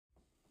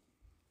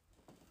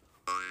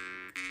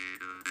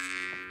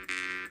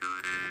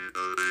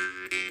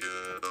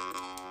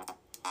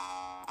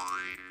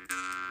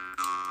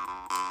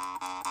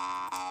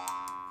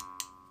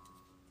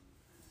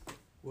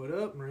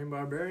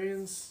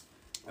Barbarians,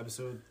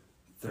 episode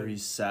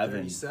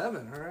 37.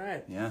 37, all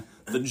right. Yeah.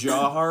 The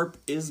jaw harp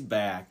is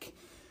back.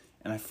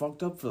 And I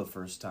fucked up for the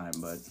first time,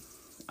 but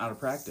out of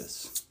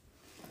practice.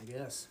 I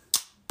guess.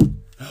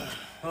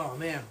 Oh,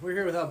 man. We're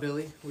here without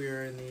Billy.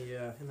 We're in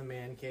the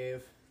man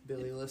cave,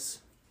 Billyless.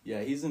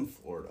 Yeah, he's in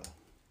Florida.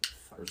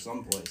 Or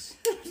someplace.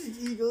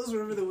 He goes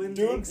wherever the wind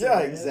Dude, takes yeah,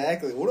 him,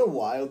 exactly. What a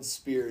wild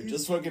spirit.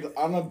 Just fucking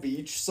on a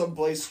beach,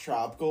 someplace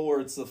tropical where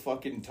it's the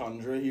fucking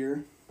tundra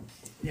here.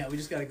 Yeah, we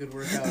just got a good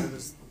workout. It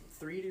was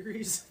 3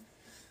 degrees.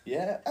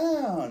 Yeah, I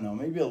don't know.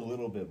 Maybe a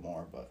little bit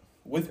more, but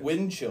with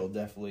wind chill,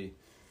 definitely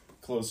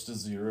close to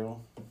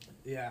 0.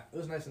 Yeah, it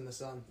was nice in the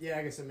sun. Yeah,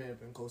 I guess it may have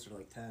been closer to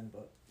like 10,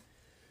 but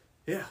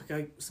yeah,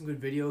 got some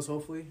good videos.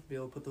 Hopefully, be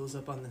able to put those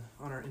up on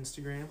our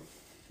Instagram.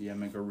 Yeah,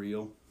 make a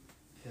reel.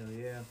 Hell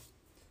yeah.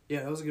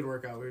 Yeah, that was a good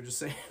workout. We were just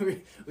saying,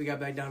 we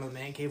got back down to the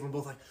man cave, and we're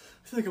both like,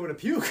 I feel like I'm gonna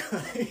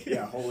puke.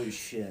 Yeah, holy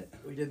shit.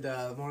 We did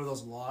one of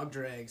those log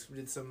drags. We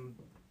did some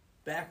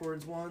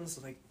backwards ones,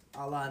 like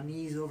a la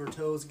knees over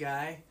toes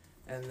guy,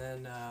 and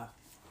then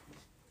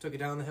took it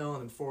down the hill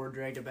and then forward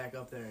dragged it back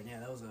up there. And yeah,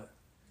 that was a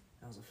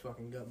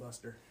fucking gut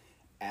buster.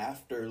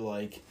 After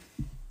like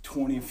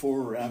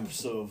 24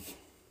 reps of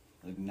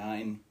like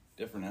 9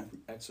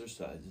 different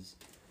exercises.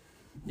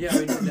 Yeah,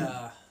 we did.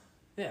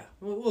 Yeah,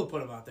 we'll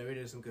put them out there. We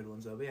did some good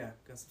ones though. But yeah,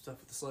 got some stuff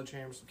with the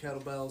sledgehammer, some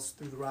kettlebells,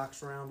 threw the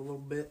rocks around a little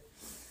bit.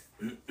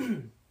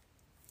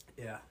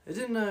 Yeah, it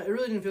didn't. It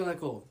really didn't feel that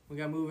cold. We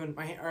got moving.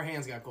 Our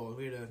hands got cold.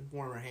 We had to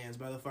warm our hands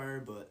by the fire.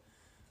 But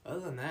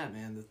other than that,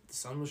 man, the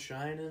sun was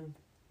shining.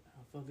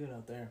 I felt good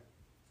out there.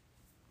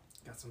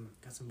 Got some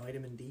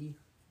vitamin D.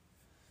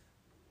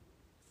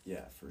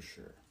 Yeah, for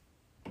sure.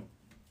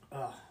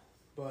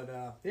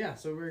 Yeah,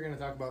 so we're gonna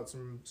talk about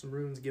some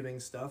Runesgiving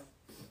stuff.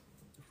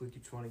 If we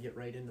just want to get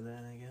right into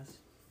that, I guess.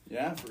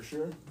 Yeah, for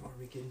sure. Or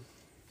we can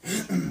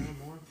around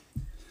more.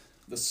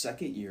 The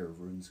second year of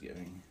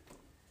Runesgiving.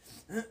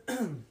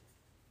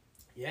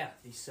 Yeah,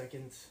 the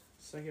second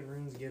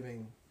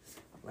Runesgiving.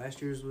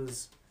 Last year's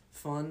was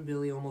fun.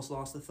 Billy almost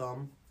lost a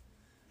thumb.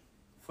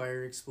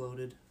 Fire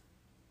exploded.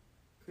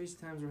 Crazy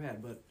times were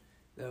had, but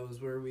that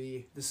was where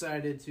we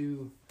decided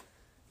to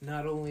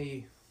not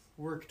only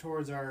work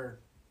towards our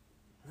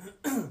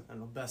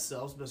best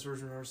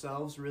version of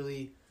ourselves,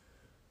 really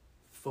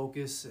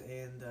focus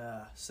and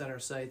set our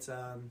sights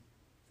on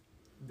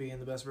being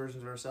the best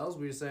versions of ourselves.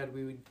 We decided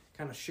we would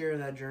kind of share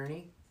that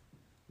journey,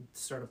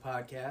 start a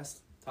podcast,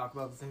 talk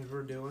about the things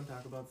we're doing,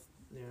 talk about,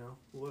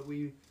 what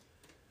we,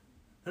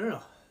 I don't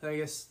know, I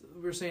guess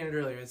we were saying it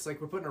earlier, it's like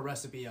we're putting a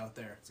recipe out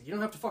there. It's like, you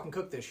don't have to fucking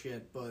cook this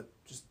shit, but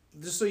just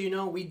so you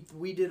know,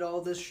 we did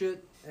all this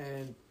shit,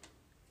 and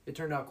it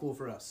turned out cool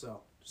for us, so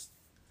just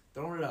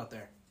throwing it out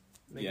there.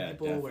 Making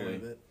people aware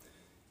of it.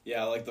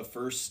 Yeah, like the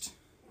first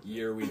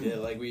year we did,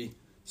 like we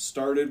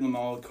started when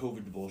all the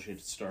COVID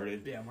bullshit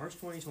started. Yeah, March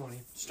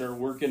 2020. Started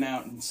working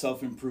out and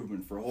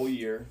self-improvement for a whole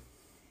year.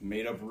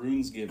 Made up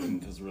Runesgiving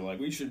because we're like,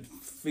 we should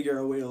figure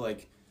out a way to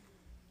like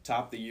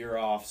top the year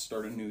off,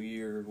 start a new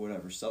year,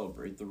 whatever,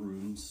 celebrate the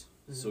runes.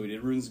 Mm-hmm. So we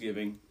did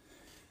Runesgiving.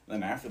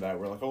 Then after that,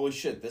 we're like, holy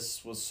shit,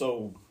 this was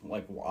so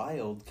like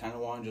wild. Kind of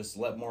want to just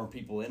let more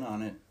people in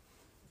on it.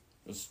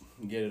 Just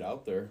get it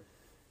out there.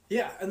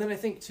 Yeah, and then I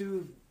think,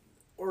 too,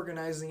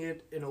 organizing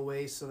it in a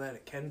way so that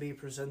it can be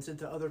presented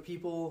to other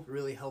people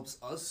really helps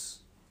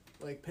us,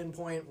 like,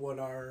 pinpoint what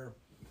our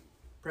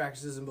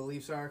practices and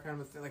beliefs are, kind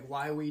of thing, like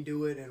why we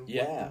do it and what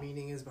the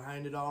meaning is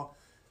behind it all.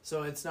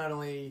 So it's not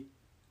only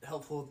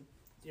helpful,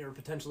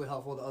 potentially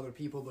helpful to other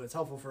people, but it's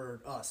helpful for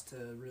us to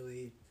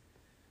really,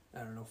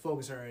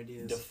 focus our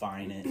ideas.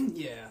 Define it.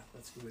 Yeah,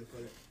 that's a good way to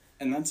put it.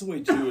 And that's the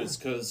way, too, is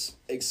because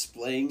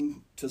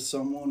explaining to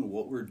someone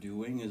what we're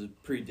doing is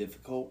pretty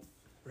difficult.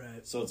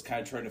 Right. So it's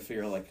kind of trying to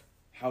figure out, like,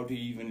 how to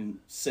even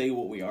say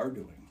what we are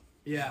doing.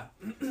 Yeah.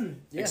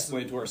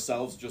 Explain to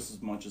ourselves just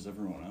as much as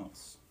everyone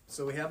else.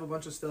 So we have a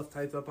bunch of stuff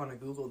typed up on a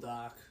Google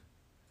Doc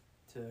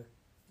to,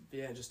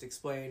 just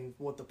explain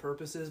what the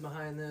purpose is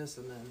behind this,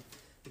 and then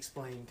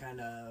explain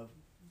kind of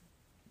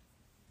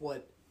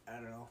what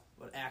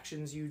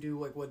actions you do,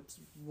 like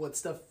what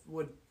stuff,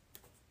 what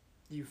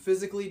you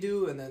physically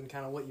do, and then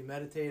kind of what you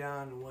meditate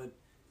on, and what,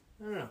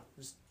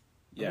 just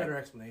a better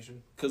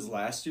explanation. Because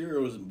last year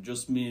it was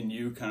just me and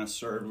you kind of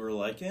started. We were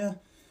like,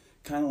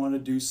 kind of want to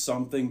do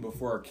something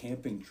before our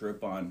camping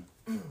trip on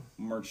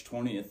March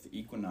 20th,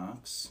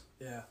 equinox.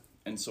 Yeah.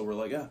 And so we're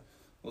like,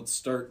 let's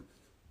start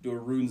do a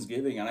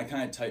Runesgiving. And I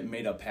kind of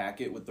made a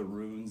packet with the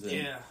runes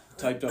and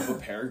typed up a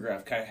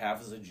paragraph, kind of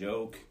half as a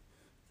joke.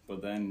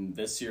 But then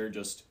this year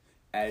just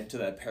added to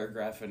that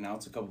paragraph, and now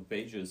it's a couple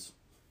pages.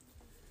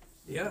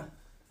 Yeah.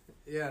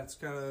 Yeah, it's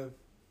kind of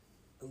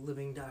a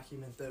living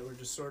document that we're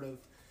just sort of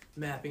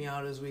mapping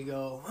out as we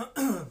go.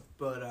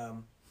 But,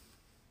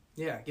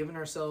 giving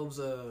ourselves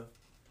a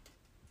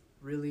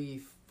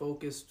really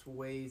focused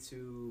way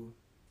to,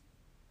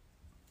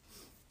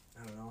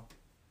 I don't know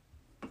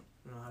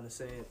how to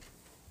say it.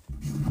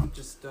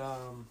 Just,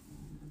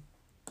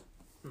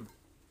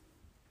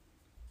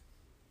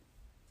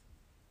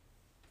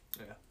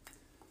 Yeah.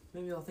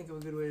 Maybe I'll think of a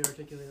good way to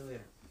articulate it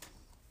later.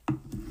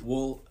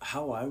 Well,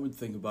 how I would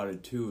think about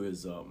it too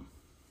is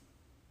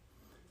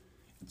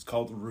it's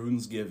called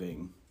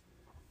Runesgiving.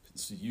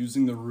 It's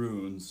using the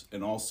runes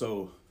and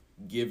also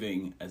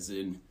giving, as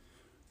in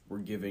we're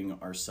giving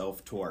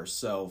ourself to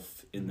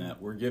ourself, in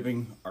that we're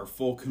giving our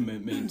full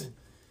commitment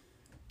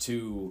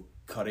to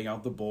cutting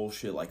out the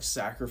bullshit, like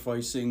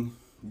sacrificing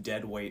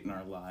dead weight in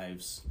our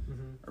lives,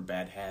 or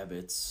bad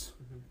habits,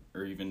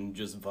 or even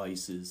just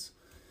vices,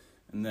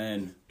 and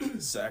then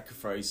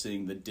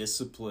sacrificing the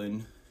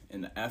discipline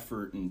and the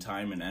effort and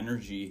time and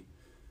energy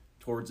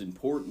towards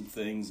important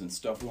things and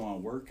stuff we want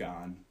to work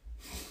on.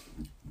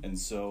 And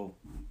so,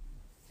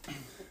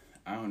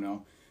 I don't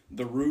know,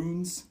 the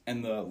runes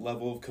and the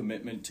level of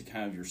commitment to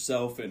kind of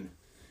yourself and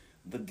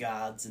the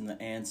gods and the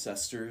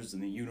ancestors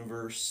and the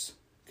universe,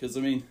 because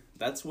I mean,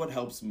 that's what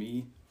helps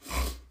me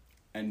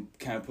and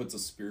kind of puts a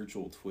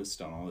spiritual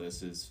twist on all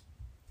this, is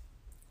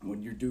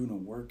when you're doing a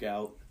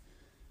workout,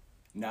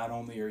 not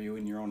only are you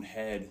in your own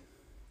head,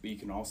 but you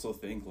can also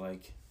think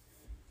like,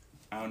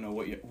 I don't know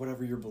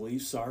whatever your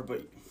beliefs are,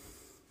 but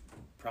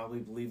probably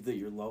believe that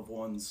your loved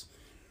ones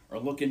are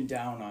looking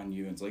down on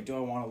you. It's like, do I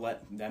want to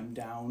let them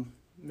down?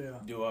 Yeah.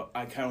 Do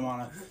I kind of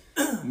want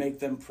to make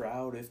them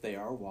proud if they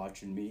are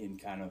watching me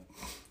and kind of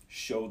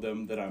show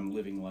them that I'm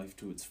living life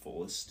to its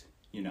fullest,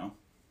 you know?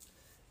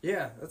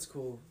 Yeah, that's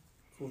cool.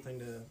 Cool thing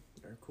or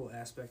cool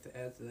aspect to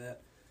add to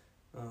that.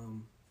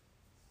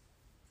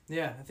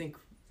 Yeah, I think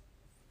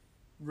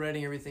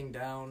writing everything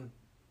down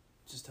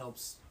just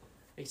helps,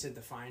 like you said,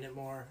 define it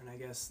more, and I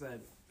guess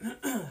that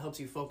helps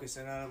you focus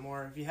in on it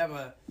more. If you have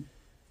a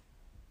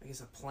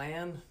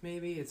plan,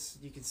 maybe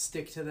you could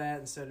stick to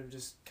that instead of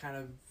just kind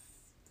of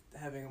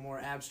having a more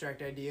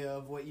abstract idea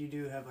of what you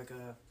do. Have like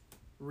a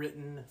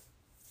written,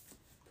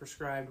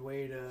 prescribed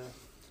way to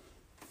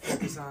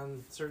focus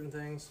on certain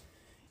things.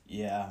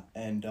 Yeah,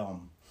 and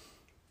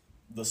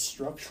the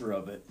structure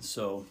of it.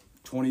 So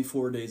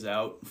 24 days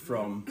out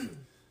from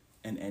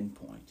an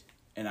endpoint.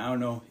 And I don't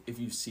know if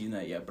you've seen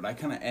that yet, but I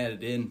kind of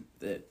added in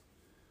that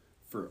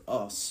for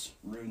us,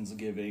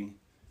 Runesgiving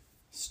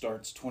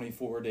starts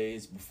 24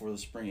 days before the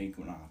spring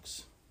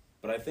equinox.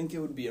 But I think it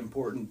would be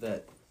important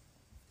that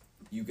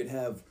you could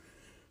have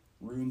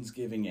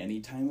Runesgiving any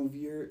time of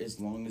year as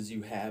long as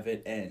you have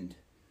it end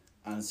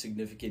on a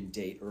significant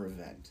date or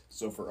event.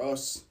 So for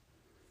us,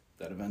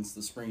 that event's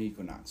the spring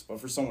equinox. But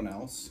for someone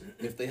else,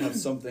 if they have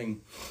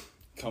something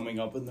coming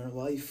up in their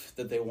life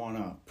that they want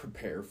to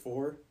prepare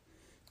for,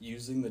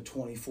 using the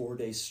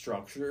 24-day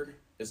structure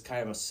as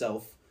kind of a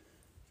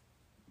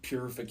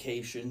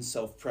self-purification,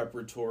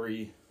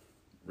 self-preparatory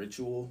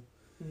ritual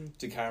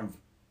to kind of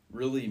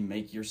really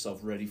make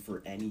yourself ready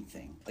for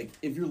anything. Like,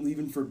 if you're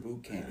leaving for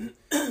boot camp,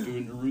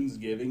 doing the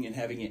Runesgiving and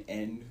having it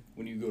end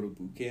when you go to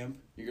boot camp,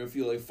 you're going to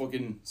feel like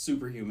fucking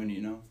superhuman,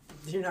 you know?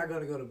 You're not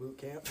going to go to boot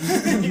camp.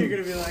 You're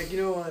going to be like,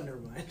 you know what, never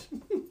mind.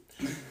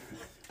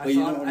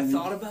 I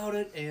thought about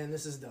it, and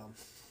this is dumb.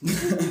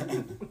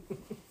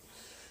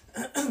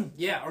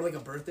 Yeah, or like a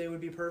birthday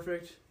would be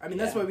perfect. I mean,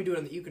 that's why we do it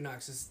on the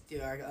equinox.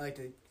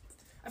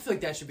 I feel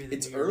like that should be the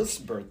It's New Year. Earth's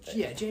birthday.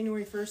 Yeah,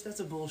 January 1st, that's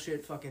a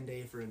bullshit fucking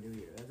day for a new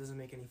year. That doesn't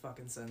make any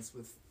fucking sense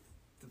with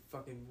the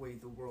fucking way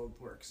the world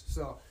works.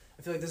 So,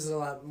 I feel like this is a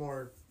lot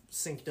more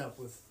synced up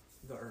with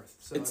the Earth.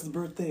 So it's the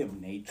birthday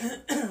of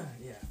nature.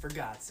 yeah, for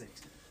God's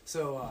sakes.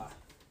 So,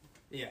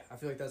 yeah, I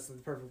feel like that's the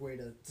perfect way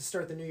to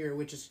start the new year,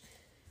 which is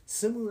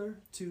similar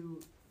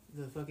to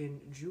the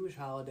fucking Jewish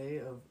holiday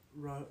of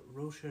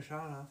Rosh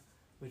Hashanah,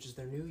 which is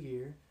their new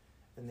year,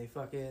 and they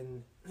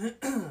fucking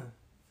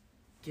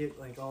get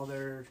like all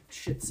their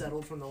shit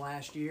settled from the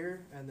last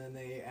year, and then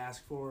they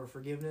ask for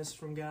forgiveness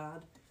from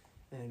God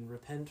and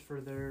repent for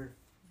their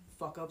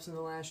fuck ups in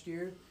the last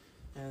year,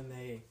 and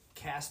they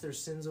cast their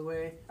sins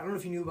away. I don't know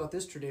if you knew about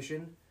this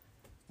tradition.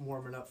 I'm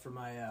warming up for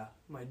my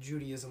my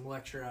Judaism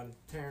lecture on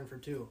Terran for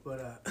 2,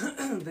 but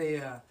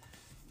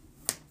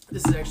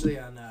this is actually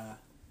on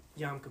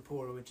Yom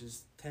Kippur, which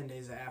is 10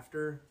 days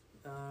after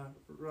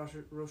Rosh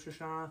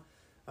Hashanah.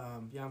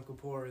 Yom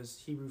Kippur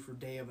is Hebrew for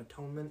Day of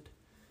Atonement,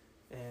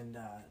 and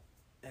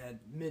at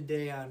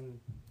midday on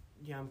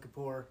Yom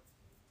Kippur,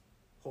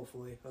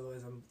 hopefully,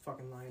 otherwise I'm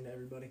fucking lying to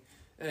everybody,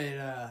 and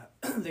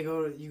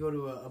you go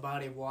to a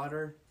body of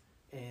water,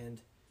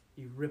 and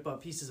you rip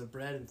up pieces of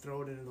bread and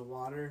throw it into the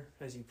water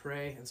as you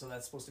pray, and so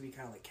that's supposed to be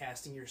kind of like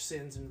casting your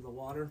sins into the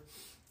water,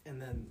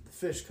 and then the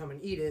fish come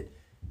and eat it,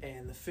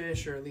 and the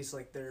fish, or at least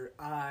like their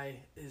eye,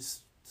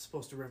 is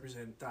supposed to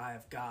represent the eye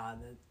of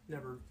God that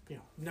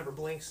never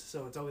blinks,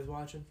 so it's always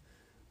watching.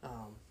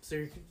 So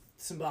you're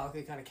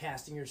symbolically kind of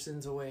casting your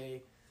sins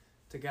away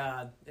to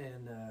God,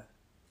 and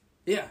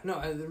it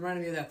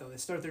reminded me of that though. They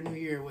start their new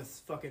year with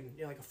fucking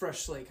like a fresh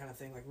slate kind of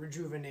thing, like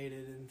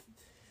rejuvenated,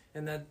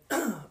 and that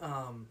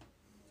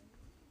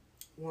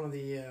one of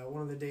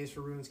the days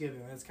for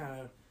Runesgiving. That's kind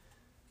of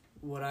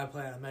what I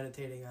plan on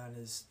meditating on,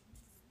 is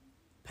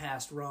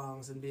past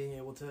wrongs and being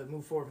able to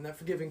move forward from that,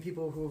 forgiving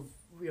people who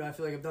I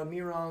feel like have done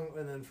me wrong,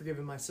 and then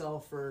forgiving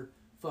myself for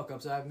fuck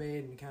ups I've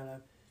made, and kind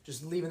of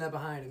just leaving that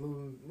behind and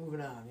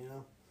moving on, you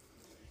know.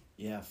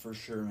 Yeah, for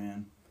sure,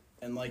 man.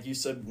 And like you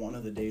said, one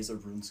of the days of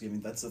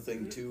Runesgiving, that's the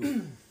thing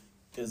too,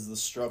 is the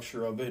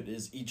structure of it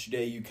is each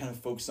day you kind of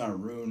focus on a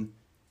rune,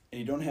 and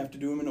you don't have to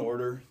do them in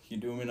order, you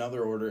do them in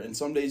other order, and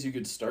some days you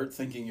could start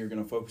thinking you're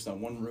going to focus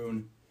on one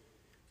rune,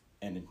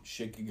 and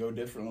shit could go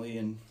differently,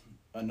 and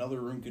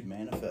another rune could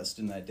manifest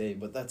in that day.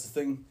 But that's the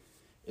thing,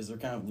 is they're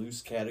kind of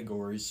loose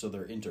categories, so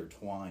they're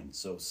intertwined.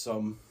 So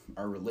some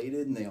are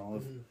related, and they all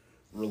have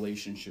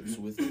relationships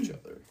with each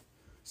other.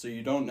 So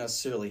you don't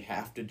necessarily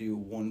have to do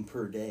one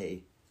per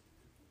day,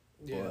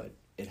 but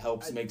it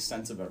helps make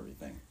sense of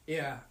everything.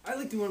 Yeah, I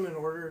like doing them in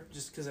order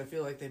just because I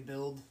feel like they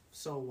build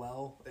so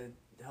well. It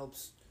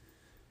helps,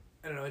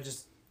 I don't know,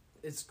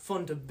 it's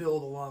fun to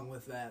build along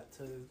with that,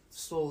 to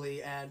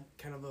slowly add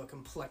kind of a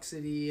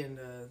complexity and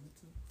a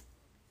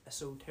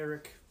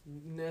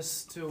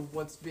esotericness to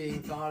what's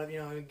being thought of. You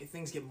know,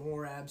 things get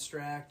more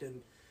abstract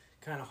and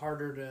kind of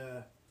harder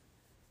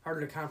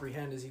to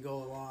comprehend as you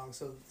go along.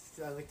 So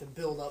I like to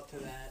build up to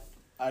that.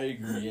 I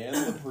agree, and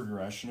the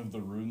progression of the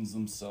runes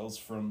themselves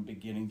from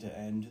beginning to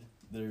end,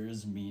 there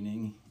is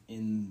meaning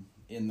in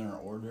their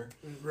order.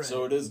 Right.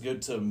 So it is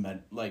good to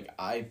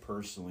I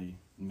personally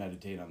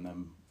meditate on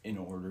them in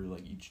order.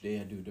 Like each day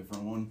I do a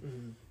different one.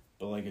 Mm-hmm.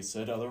 But like I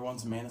said, other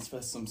ones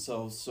manifest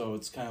themselves. So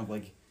it's kind of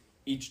like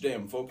each day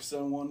I'm focused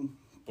on one,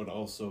 but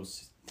also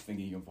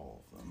thinking of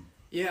all of them.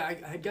 Yeah, I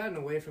had gotten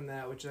away from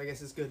that, which I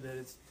guess is good that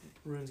it's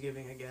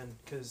Runesgiving again,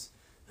 because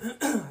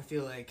I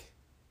feel like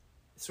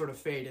it's sort of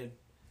faded.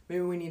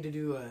 Maybe we need to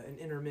do an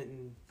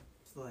intermittent,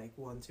 like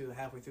 1, 2,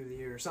 halfway through the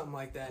year or something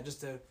like that,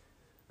 just to,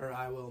 or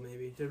I will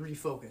maybe, to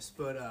refocus.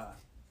 But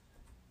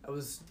I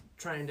was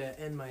trying to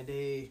end my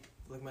day,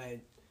 like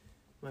my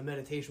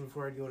meditation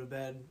before I'd go to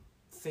bed,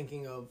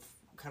 thinking of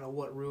kind of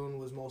what rune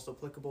was most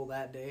applicable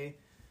that day,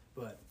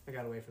 but I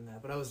got away from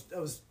that. But I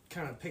was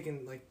kind of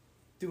picking, like,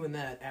 doing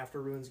that after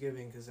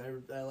Runesgiving, because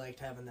I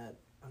liked having that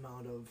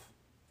amount of,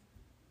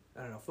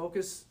 I don't know,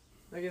 focus,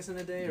 I guess, in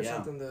a day, or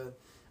something to,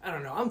 I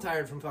don't know, I'm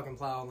tired from fucking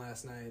plowing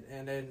last night,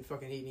 and I didn't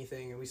fucking eat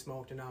anything, and we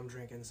smoked, and now I'm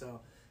drinking,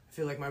 so I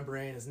feel like my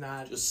brain is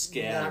not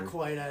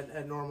quite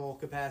at normal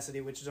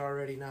capacity, which is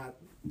already not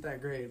that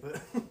great,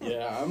 but...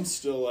 Yeah, I'm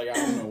still, like, I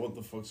don't know what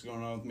the fuck's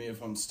going on with me,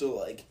 if I'm still,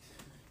 like,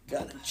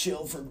 gotta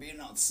chill from being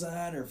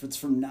outside, or if it's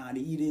from not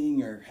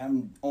eating, or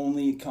having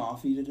only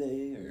coffee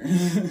today, or...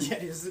 Yeah,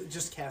 it's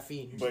just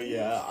caffeine. But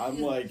yeah,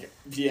 I'm like,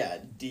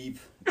 deep,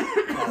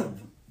 kind of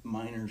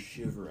minor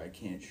shiver I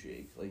can't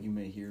shake. Like, you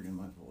may hear it in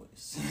my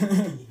voice.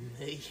 You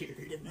may hear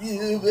it in my voice.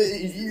 You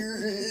may hear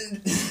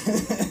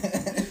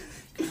it.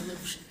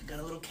 Got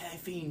a little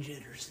caffeine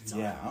jitters. It's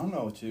Yeah, I don't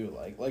know, too.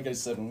 Like I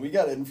said, when we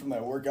got in from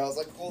that workout, I was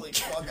like, holy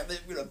fuck, I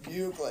think I'm gonna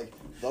puke. Like,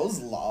 those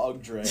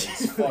log drags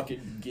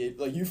fucking get,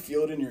 like, you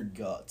feel it in your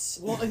guts.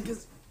 Well, and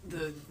because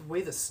the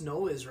way the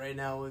snow is right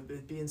now,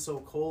 it being so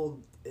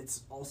cold,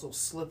 it's also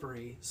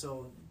slippery,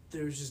 so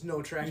there's just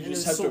no traction. You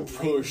just have to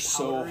push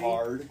so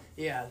hard.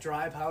 Yeah,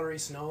 dry, powdery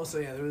snow, so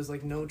yeah, there was,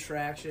 like, no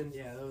traction.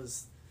 Yeah, that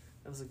was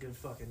a good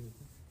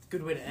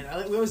way to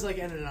end. We always like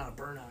ending on a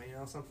burnout, you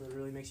know, something that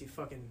really makes you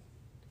fucking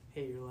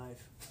hate your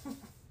life.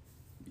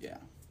 Yeah,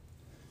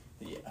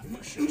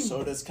 for sure.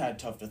 So it is kind of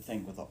tough to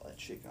think with all that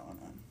shit going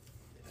on.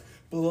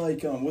 But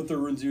like with the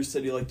runes, you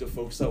said you like to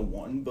focus on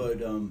one,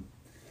 but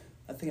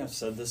I think I've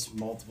said this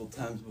multiple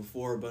times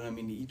before, but I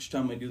mean, each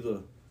time I do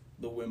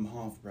the Wim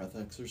Hof breath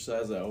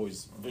exercise, I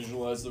always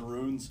visualize the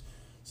runes.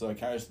 So I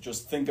kind of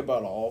just think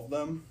about all of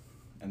them,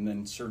 and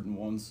then certain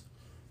ones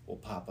will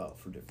pop out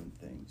for different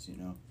things, you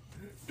know?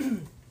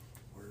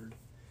 Word.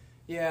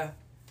 Yeah,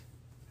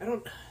 I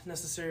don't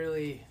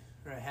necessarily,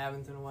 or I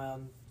haven't in a while,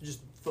 I'm just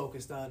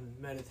focused on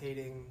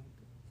meditating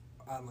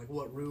on, like,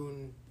 what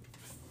rune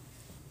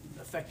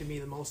affected me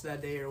the most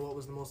that day, or what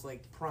was the most,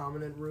 like,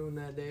 prominent rune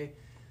that day.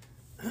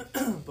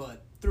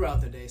 But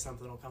throughout the day,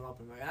 something will come up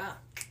and I'm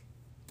like,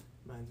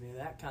 reminds me of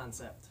that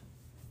concept.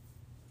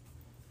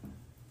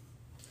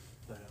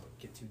 But I don't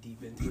get too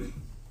deep into it,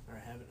 or I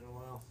haven't in a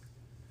while.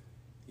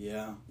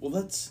 Yeah,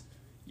 well,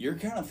 you're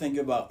kind of thinking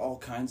about all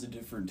kinds of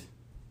different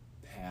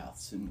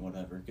paths and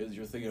whatever, because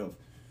you're thinking of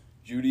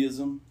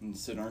Judaism, and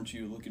said, aren't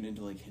you looking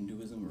into, like,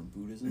 Hinduism or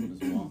Buddhism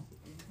as well?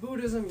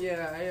 Buddhism,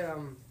 yeah, I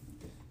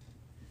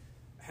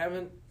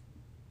haven't,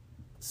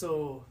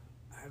 so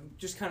I'm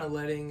just kind of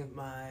letting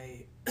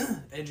my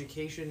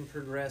education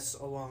progress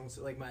along,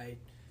 so, like, my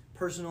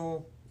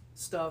personal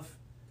stuff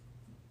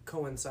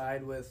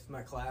coincide with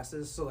my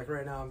classes. So, like,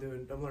 right now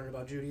I'm learning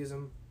about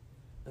Judaism,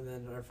 and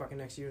then our fucking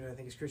next unit I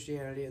think is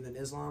Christianity, and then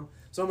Islam.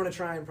 So I'm going to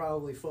try and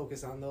probably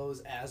focus on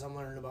those as I'm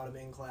learning about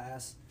them in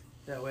class.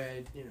 That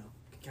way I, can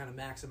kind of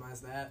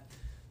maximize that.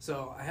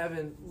 So I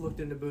haven't looked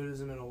into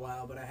Buddhism in a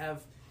while, but I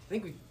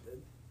think we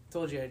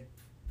told you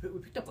we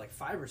picked up like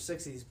 5 or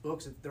 6 of these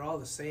books. They're all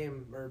the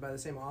same, or by the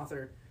same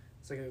author.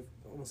 It's like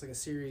almost like a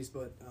series,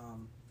 but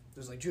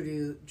there's like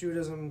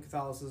Judaism,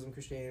 Catholicism,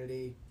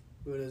 Christianity,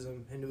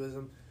 Buddhism,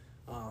 Hinduism.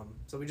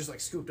 So we just like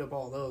scooped up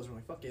all those. We're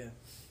like, fuck yeah.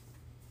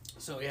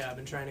 So yeah, I've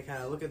been trying to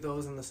kind of look at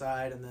those on the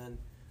side, and then,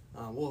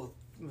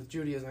 with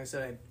Judaism, like I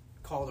said, I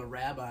called a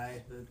rabbi,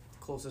 the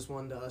closest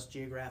one to us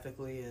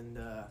geographically, and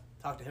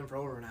talked to him for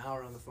over an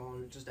hour on the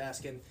phone, just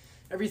asking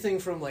everything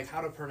from like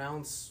how to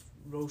pronounce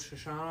Rosh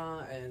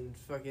Hashanah and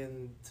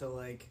fucking to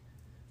like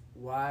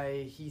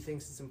why he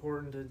thinks it's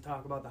important to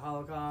talk about the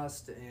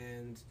Holocaust,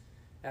 and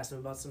asked him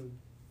about some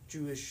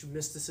Jewish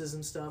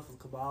mysticism stuff with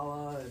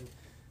Kabbalah,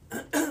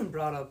 and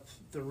brought up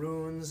the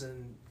runes,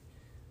 and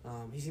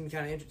he seemed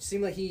kind of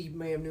seemed like he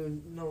may have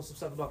known some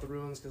stuff about the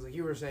runes, because like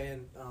you were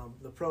saying,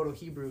 the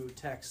Proto-Hebrew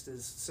text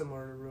is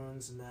similar to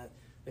runes in that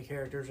the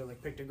characters are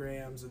like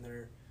pictograms and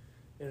they're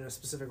in a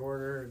specific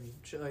order and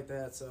shit like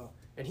that. So,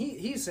 and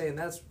he's saying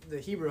that's the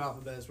Hebrew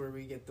alphabet is where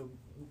we get the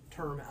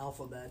term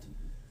alphabet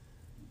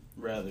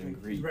rather than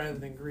Greek.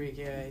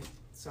 Yeah,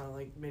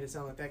 made it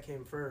sound like that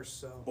came first.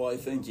 So, well, I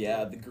think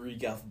the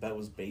Greek alphabet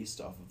was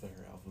based off of their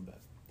alphabet,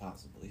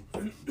 possibly.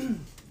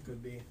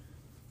 Could be.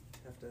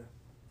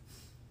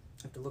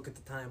 Have to look at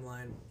the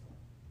timeline.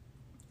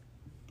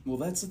 Well,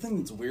 that's the thing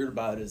that's weird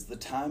about it, is the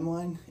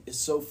timeline is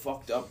so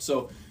fucked up.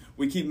 So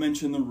we keep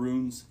mentioning the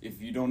runes.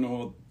 If you don't know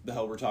what the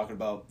hell we're talking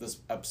about, this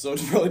episode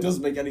probably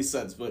doesn't make any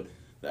sense. But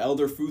the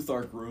Elder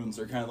Futhark runes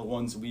are kind of the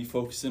ones we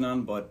focus in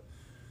on. But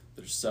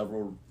there's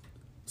several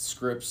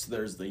scripts.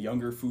 There's the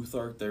Younger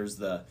Futhark. There's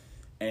the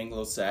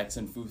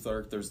Anglo-Saxon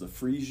Futhark. There's the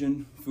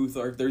Frisian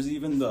Futhark. There's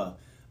even the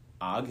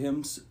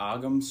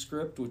Ogham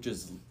script, which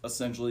is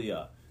essentially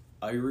a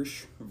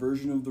Irish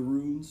version of the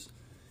runes,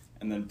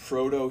 and then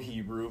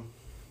Proto-Hebrew,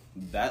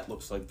 that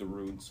looks like the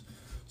runes.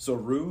 So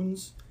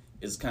runes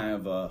is kind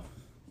of a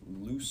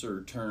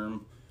looser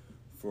term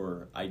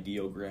for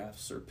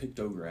ideographs or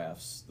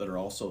pictographs that are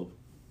also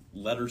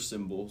letter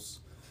symbols,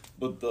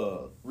 but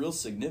the real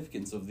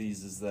significance of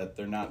these is that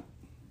they're not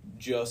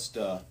just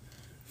a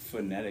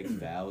phonetic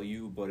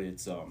value, but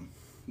it's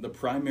the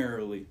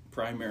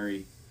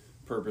primary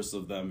purpose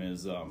of them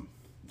is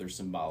their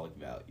symbolic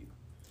value.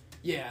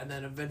 Yeah, and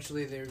then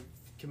eventually they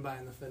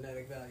combine the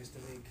phonetic values to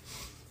make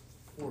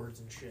words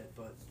and shit,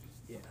 but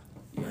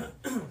yeah.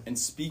 And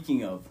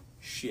speaking of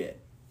shit,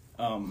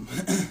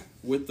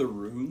 with the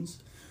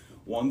runes,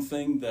 one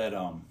thing that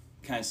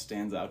kind of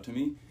stands out to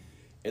me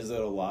is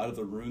that a lot of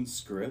the rune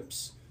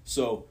scripts,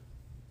 so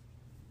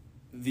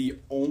the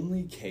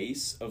only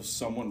case of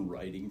someone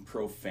writing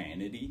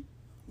profanity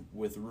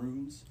with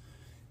runes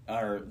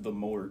are the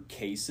more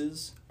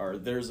cases, are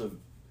there's a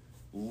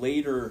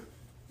later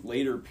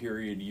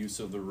period use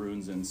of the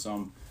runes in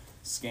some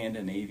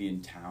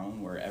Scandinavian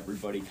town where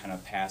everybody kind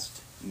of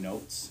passed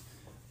notes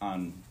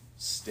on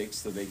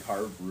sticks that they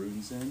carved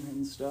runes in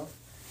and stuff.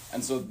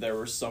 And so there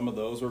were some of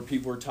those where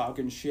people were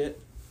talking shit,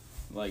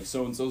 like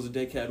so-and-so's a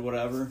dickhead,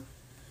 whatever.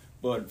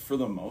 But for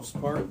the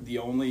most part, the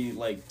only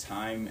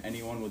time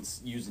anyone would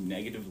use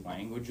negative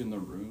language in the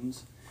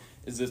runes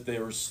is if they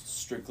were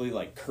strictly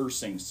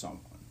cursing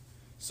someone.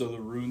 So the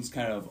runes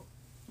kind of,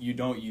 you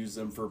don't use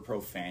them for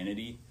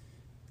profanity.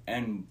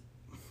 And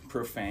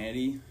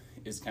profanity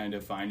is kind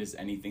of defined as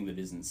anything that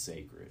isn't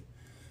sacred.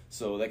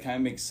 So that kind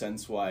of makes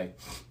sense why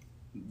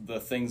the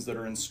things that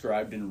are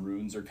inscribed in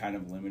runes are kind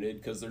of limited,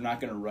 because they're not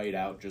going to write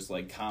out just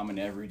common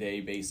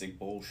everyday basic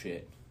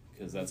bullshit,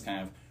 because that's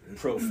kind of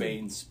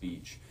profane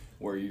speech,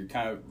 where you're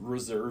kind of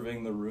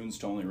reserving the runes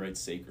to only write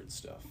sacred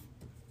stuff.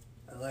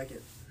 I like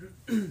it.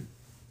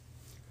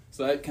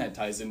 So that kind of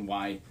ties in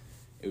why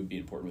it would be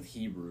important with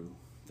Hebrew,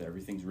 that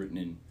everything's written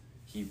in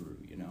Hebrew,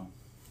 you know?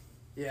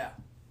 Yeah.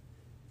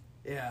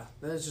 Yeah,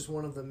 that is just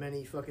one of the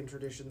many fucking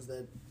traditions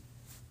that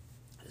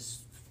has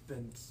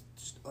been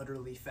just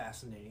utterly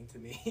fascinating to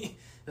me.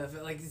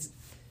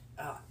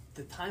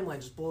 The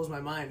timeline just blows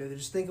my mind. I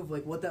just think of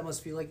what that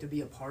must feel like to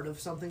be a part of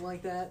something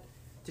like that,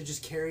 to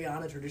just carry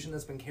on a tradition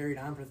that's been carried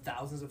on for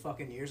thousands of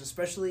fucking years,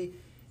 especially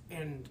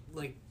in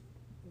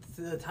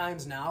the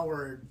times now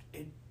where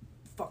it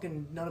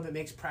fucking none of it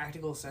makes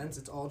practical sense.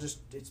 It's all just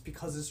it's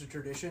because it's a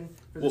tradition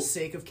for the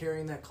sake of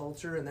carrying that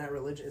culture and that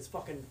religion. It's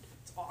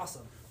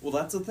awesome. Well,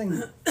 that's the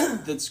thing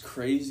that's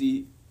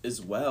crazy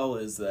as well,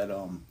 is that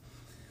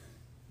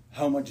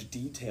how much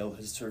detail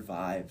has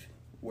survived,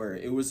 where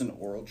it was an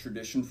oral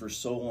tradition for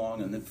so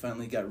long and then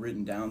finally got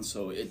written down,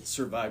 so it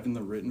survived in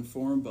the written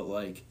form. But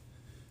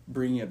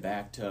bringing it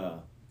back to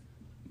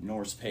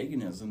Norse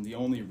paganism, the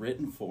only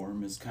written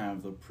form is kind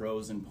of the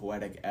prose and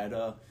poetic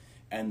Edda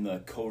and the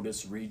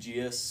Codex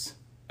Regius,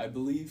 I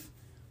believe,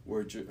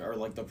 which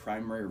are the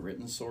primary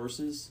written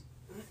sources.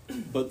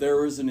 But there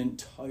was an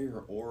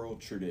entire oral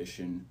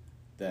tradition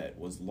that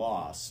was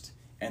lost,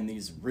 and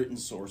these written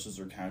sources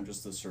are kind of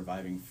just the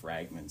surviving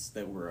fragments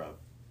that were a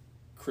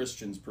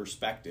Christian's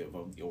perspective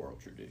of the oral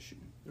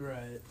tradition.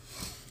 Right.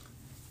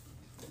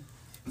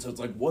 So it's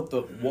what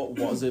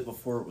was it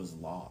before it was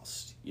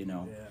lost, you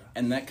know? Yeah.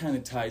 And that kind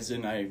of ties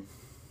in. I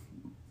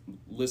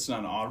listened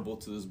on Audible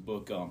to this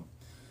book,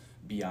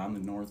 Beyond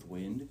the North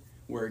Wind,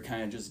 where it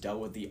kind of just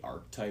dealt with the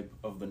archetype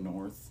of the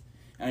North.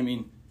 I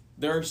mean,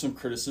 there are some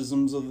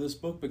criticisms of this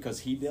book because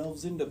he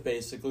delves into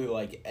basically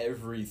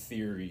every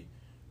theory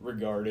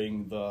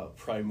regarding the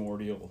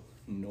primordial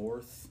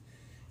North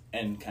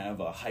and kind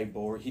of a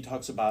Hyboria. He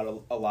talks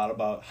about a lot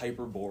about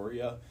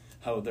Hyperborea,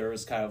 how there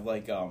was kind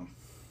of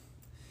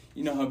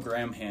you know how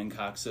Graham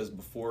Hancock says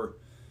before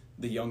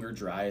the Younger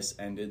Dryas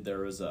ended,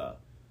 there was a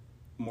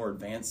more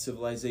advanced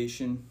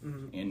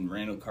civilization, and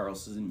Randall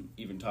Carlson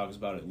even talks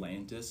about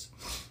Atlantis.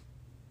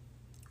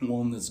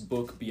 Well, in this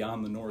book,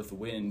 Beyond the North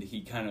Wind,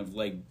 he kind of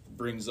like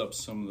brings up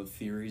some of the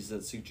theories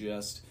that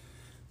suggest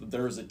that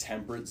there is a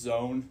temperate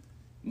zone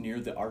near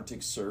the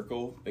Arctic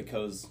Circle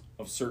because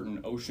of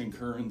certain ocean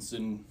currents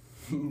and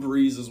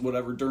breezes,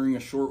 whatever. During a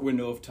short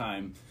window of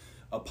time,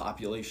 a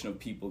population of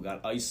people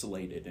got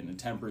isolated in a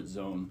temperate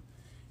zone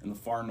in the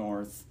far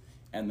north,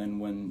 and then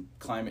when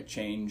climate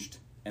changed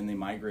and they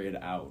migrated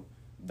out,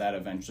 that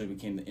eventually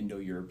became the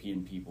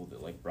Indo-European people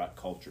that like brought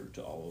culture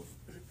to all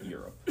of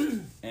Europe.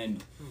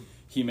 And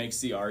he makes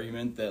the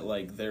argument that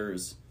like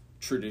there's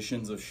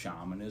traditions of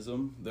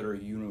shamanism that are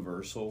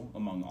universal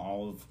among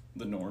all of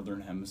the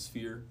northern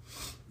hemisphere,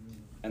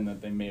 and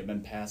that they may have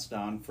been passed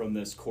on from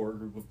this core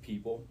group of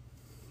people.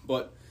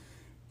 But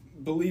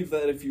believe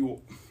that if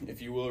you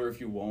will or if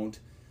you won't,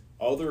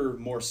 other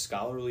more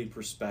scholarly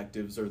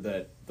perspectives are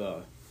that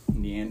the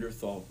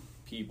Neanderthal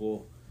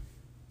people,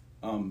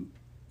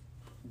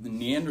 the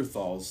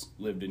Neanderthals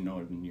lived in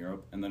northern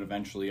Europe, and then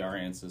eventually our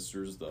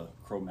ancestors, the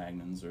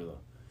Cro-Magnons or the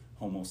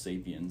Homo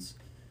sapiens,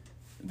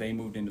 they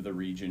moved into the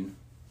region.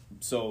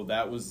 So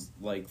that was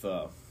like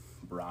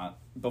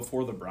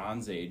before the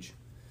Bronze Age.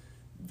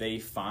 They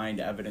find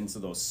evidence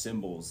of those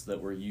symbols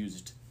that were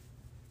used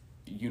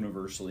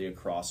universally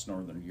across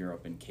northern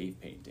Europe in cave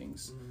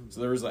paintings. So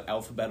there was an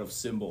alphabet of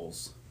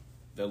symbols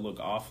that look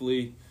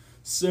awfully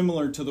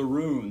similar to the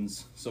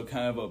runes, so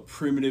kind of a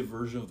primitive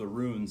version of the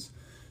runes,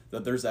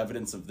 that there's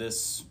evidence of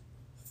this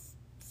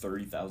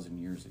 30,000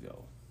 years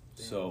ago.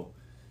 Damn. So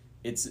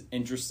it's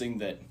interesting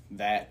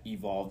that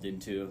evolved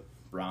into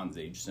Bronze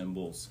Age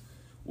symbols,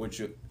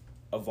 which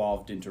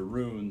evolved into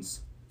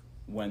runes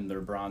when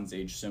their Bronze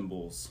Age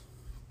symbols,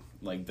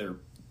 like the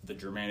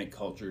Germanic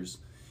cultures,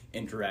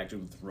 interacted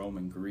with Rome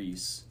and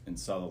Greece and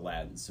saw the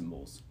Latin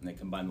symbols, and they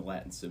combined the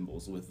Latin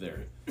symbols with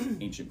their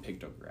ancient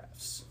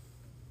pictographs.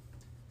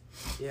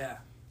 Yeah,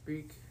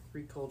 Greek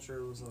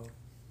culture was a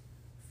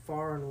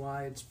far and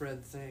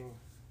widespread thing.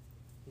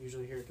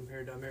 Usually here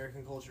compared to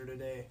American culture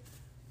today,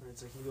 where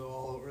it's like you go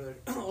all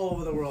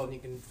over the world and you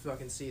can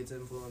fucking see its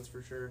influence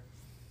for sure.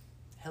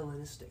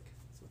 Hellenistic,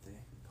 that's what they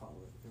call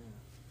it.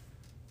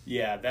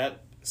 Yeah,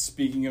 that.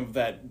 Speaking of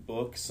that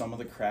book, some of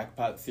the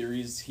crackpot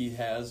theories he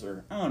has,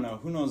 or I don't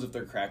know, who knows if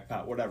they're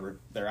crackpot, whatever,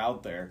 they're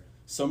out there.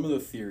 Some of the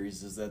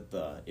theories is that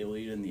the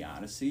Iliad and the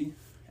Odyssey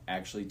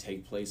actually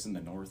take place in the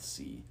North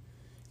Sea,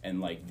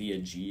 and like the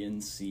Aegean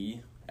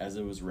Sea, as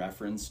it was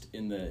referenced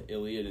in the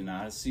Iliad and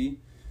Odyssey,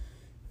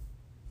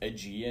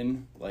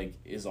 Aegean like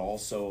is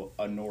also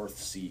a North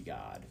Sea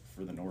god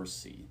for the North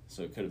Sea,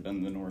 so it could have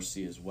been the North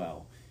Sea as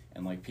well.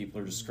 And like people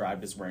are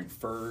described as wearing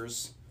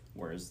furs,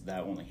 whereas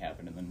that only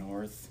happened in the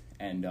north.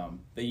 And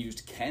they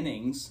used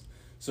kennings,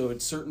 so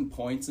at certain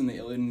points in the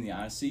Iliad and the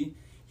Odyssey,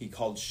 he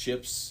called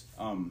ships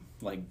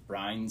like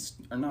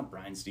not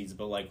brine steeds,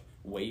 but like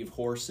wave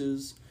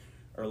horses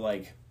or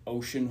like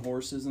ocean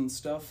horses and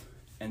stuff.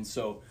 And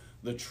so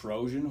the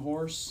Trojan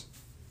horse,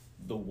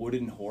 the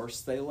wooden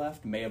horse they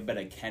left, may have been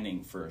a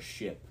kenning for a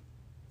ship.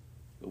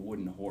 The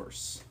wooden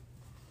horse.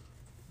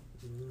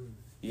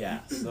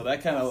 Yeah, so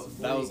that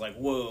was like,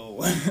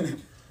 whoa.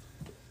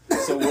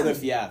 So what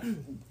if,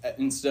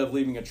 instead of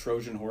leaving a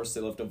Trojan horse,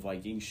 they left a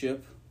Viking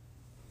ship?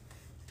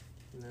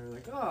 And they're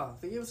like, oh,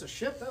 they gave us a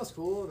ship? That was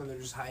cool. And then they're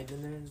just hiding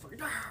in there and fucking,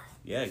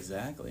 Yeah,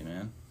 exactly,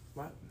 man.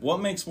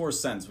 What makes more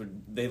sense?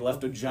 Would they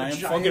left a giant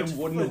fucking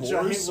wooden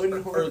horse,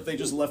 or if they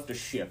just left a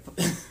ship?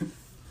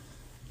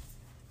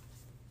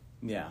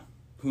 Yeah,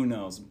 who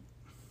knows?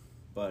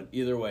 But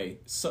either way,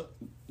 so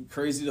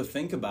crazy to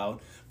think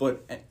about.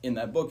 But in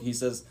that book, he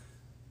says,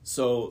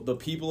 so the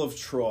people of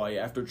Troy,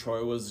 after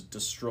Troy was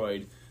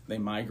destroyed, they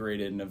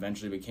migrated and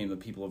eventually became the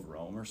people of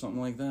Rome or something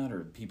like that,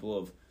 or people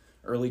of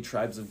early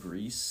tribes of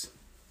Greece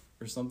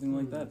or something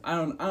like that. I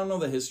don't know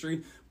the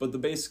history, but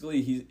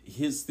basically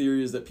his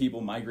theory is that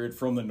people migrated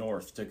from the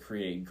north to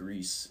create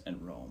Greece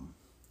and Rome.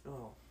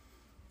 Oh.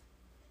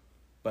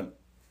 But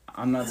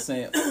I'm not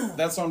saying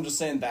that's what I'm just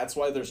saying. That's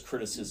why there's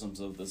criticisms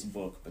of this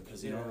book,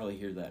 because you don't really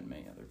hear that in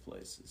many other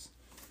places.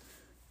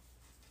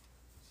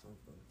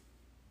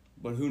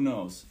 But who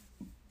knows?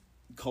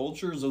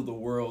 Cultures of the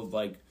world,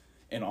 like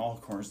in all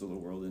corners of the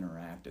world,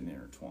 interact and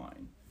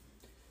intertwine.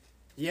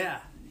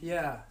 Yeah,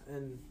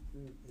 and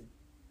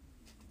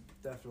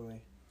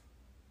definitely.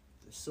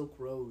 The Silk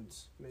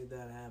Roads made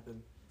that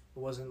happen. It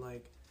wasn't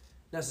like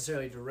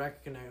necessarily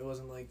direct connect. It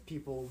wasn't like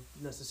people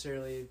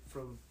necessarily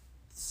from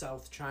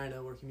South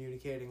China were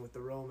communicating with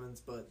the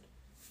Romans, but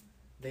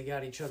they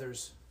got each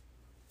other's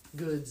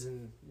goods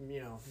and,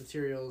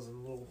 materials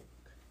and little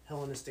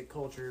Hellenistic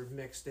culture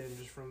mixed in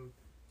just from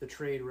the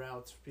trade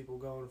routes, people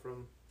going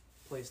from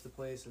place to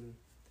place and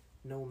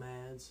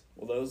nomads.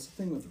 Well, that was the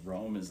thing with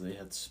Rome, is they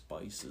had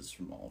spices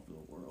from all over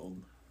the world.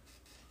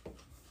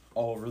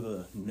 All over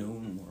the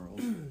known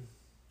world.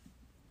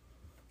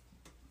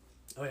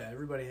 Oh yeah,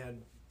 everybody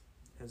had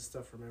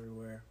stuff from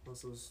everywhere.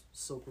 Once those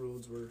Silk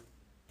Roads were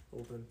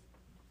open.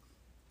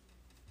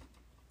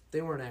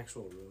 They weren't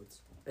actual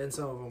roads. and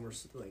some of them were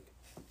like,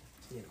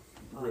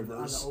 on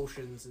the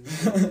oceans and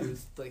it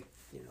was like,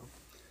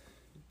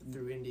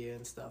 through India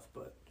and stuff.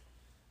 But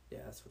yeah,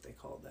 that's what they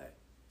called that.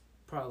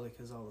 Probably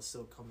because all the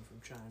silk coming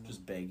from China.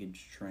 Just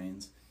baggage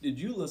trains. Did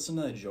you listen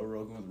to Joe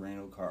Rogan with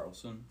Randall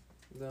Carlson?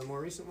 The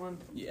more recent one?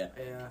 Yeah.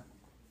 Yeah.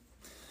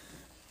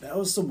 That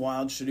was some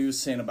wild shit he was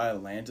saying about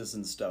Atlantis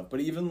and stuff.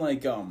 But even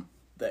like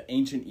the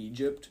ancient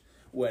Egypt,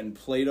 when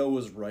Plato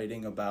was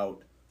writing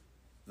about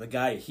the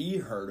guy he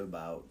heard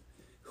about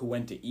who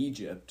went to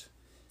Egypt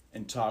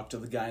and talked to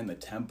the guy in the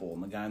temple,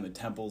 and the guy in the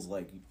temple's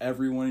like,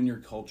 everyone in your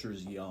culture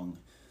is young.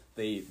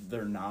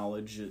 Their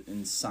knowledge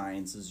in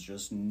science is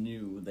just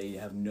new. They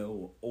have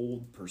no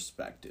old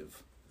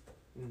perspective.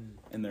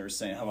 And they're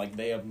saying how like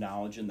they have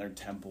knowledge in their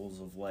temples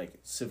of like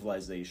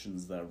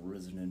civilizations that have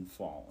risen and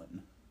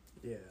fallen.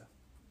 Yeah.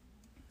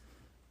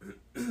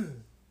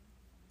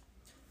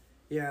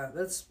 Yeah,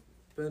 that's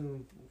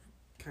been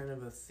kind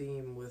of a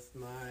theme with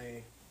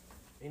my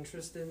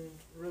interest in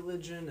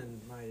religion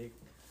and my,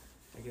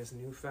 I guess,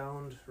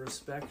 newfound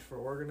respect for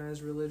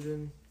organized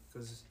religion,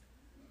 because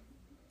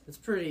it's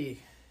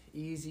pretty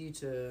easy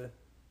to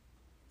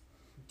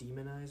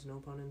demonize, no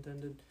pun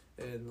intended,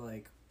 and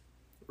like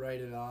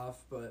write it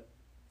off, but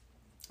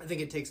I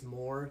think it takes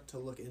more to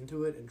look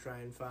into it and try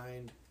and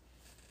find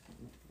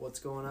what's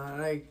going on.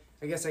 And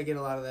I guess I get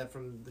a lot of that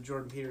from the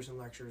Jordan Peterson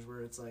lectures,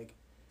 where it's like,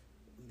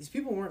 these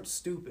people weren't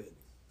stupid.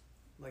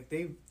 Like,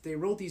 they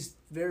wrote these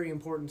very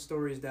important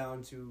stories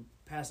down to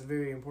pass a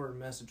very important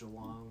message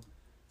along.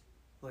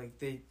 Like,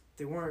 they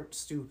weren't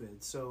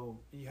stupid. So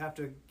you have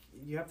to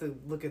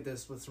look at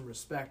this with some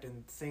respect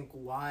and think,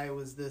 why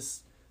was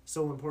this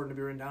so important to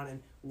be written down,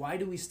 and why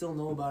do we still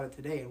know about it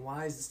today, and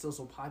why is it still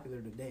so popular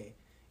today?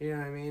 You know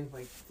what I mean?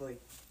 Like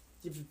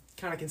if you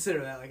kind of consider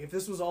that, like, if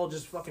this was all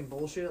just fucking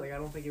bullshit, like, I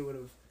don't think it would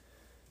have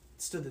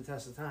stood the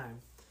test of time.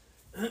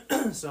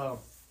 So,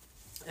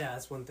 yeah,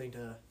 that's one thing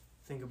to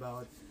think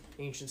about.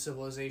 Ancient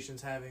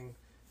civilizations having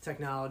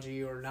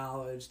technology or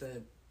knowledge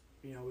that,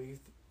 we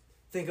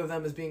think of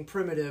them as being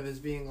primitive, as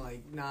being,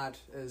 like, not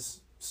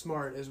as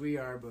smart as we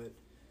are, but,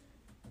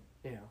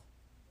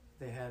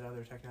 they had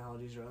other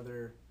technologies or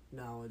other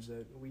knowledge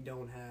that we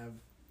don't have.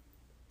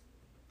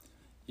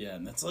 Yeah,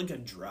 and that's like a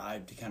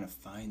drive to kind of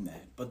find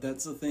that. But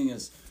that's the thing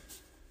is,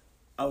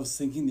 I was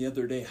thinking the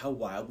other day, how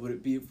wild would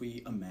it be if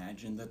we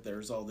imagined that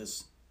there's all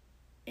this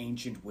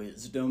ancient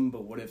wisdom,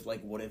 but what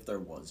if there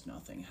was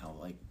nothing? How,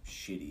 like,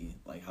 shitty,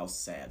 like, how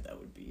sad that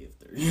would be if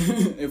there,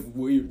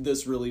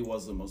 this really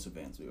was the most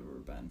advanced we've ever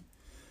been.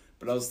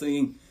 But I was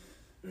thinking,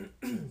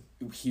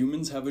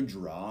 humans have a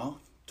draw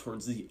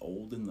towards the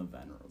old and the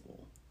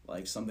venerable.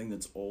 Like, something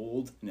that's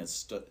old and has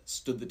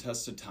stood the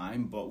test of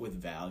time, but with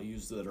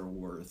values that are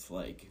worth,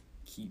 like,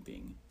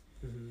 keeping.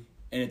 Mm-hmm.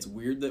 And it's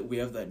weird that we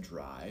have that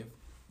drive,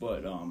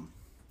 but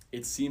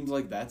it seems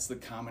like that's the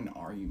common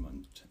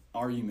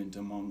argument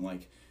among,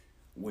 like,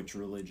 which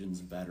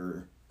religion's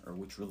better, or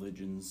which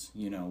religion's,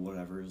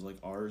 whatever, is like,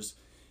 ours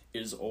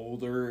is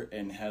older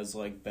and has,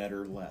 like,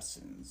 better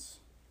lessons.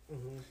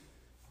 Mm-hmm.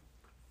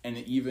 And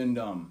even,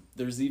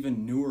 there's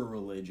even newer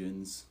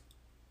religions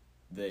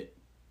that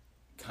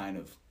kind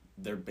of,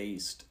 they're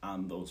based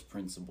on those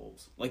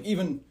principles. Like,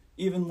 even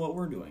what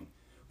we're doing.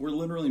 We're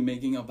literally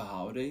making up a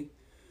holiday,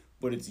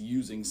 but it's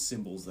using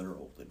symbols that are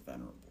old and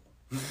venerable.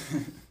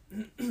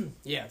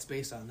 Yeah, it's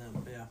based on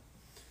them, yeah.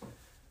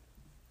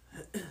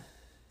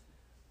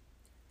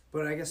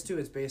 But I guess, too,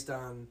 it's based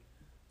on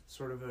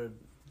sort of a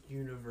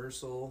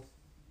universal,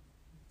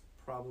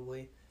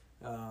 probably,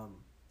 not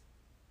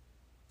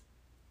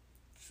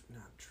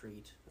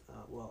trait,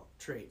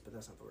 trait, but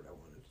that's not the word I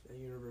wanted. A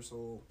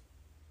universal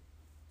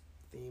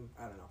theme,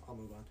 I don't know, I'll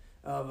move on,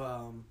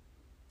 of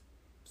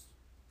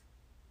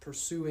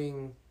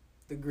pursuing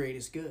the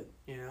greatest good.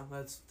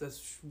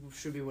 That's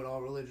should be what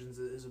all religions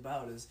is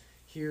about, is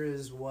here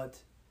is what,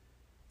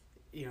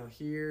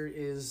 here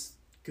is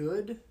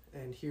good,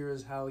 and here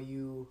is how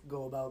you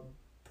go about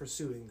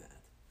pursuing that.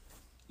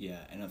 Yeah,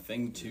 and a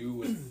thing too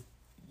with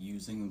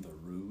using the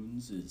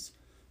runes is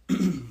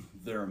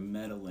they're a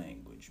meta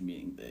language,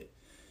 meaning that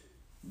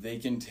they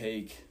can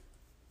take,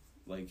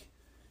 like,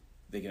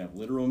 they can have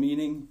literal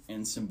meaning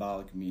and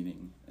symbolic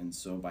meaning, and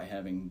so by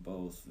having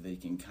both, they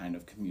can kind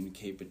of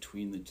communicate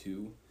between the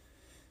two.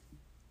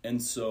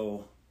 And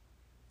so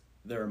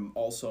they're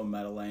also a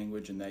meta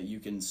language in that you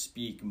can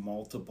speak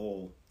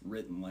multiple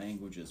written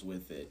languages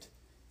with it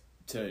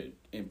to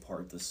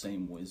impart the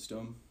same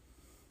wisdom.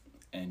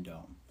 And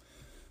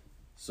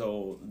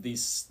so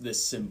this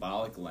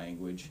symbolic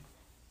language,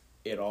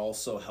 it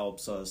also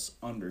helps us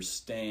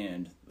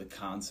understand the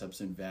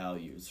concepts and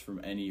values from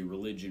any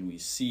religion we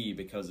see,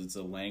 because it's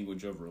a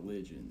language of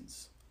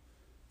religions.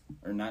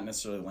 Or not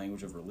necessarily a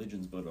language of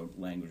religions, but a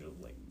language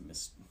of, like,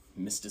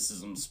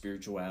 mysticism,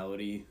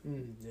 spirituality,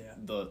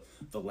 the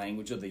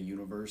language of the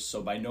universe.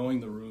 So by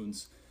knowing the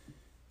runes,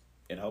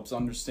 it helps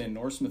understand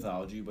Norse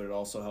mythology, but it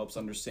also helps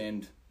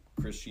understand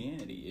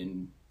Christianity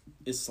and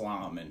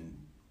Islam and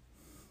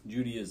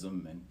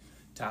Judaism and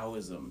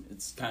Taoism.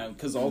 It's kind of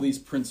because all these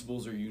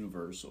principles are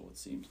universal, it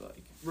seems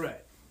like.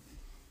 Right.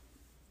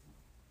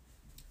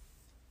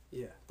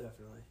 Yeah,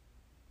 definitely.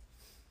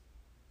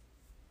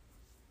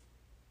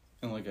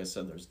 And like I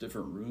said, there's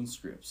different rune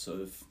scripts. So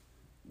if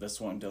this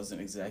one doesn't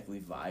exactly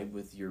vibe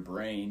with your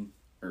brain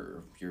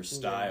or your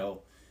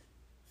style,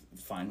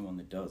 find one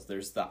that does.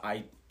 There's the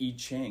I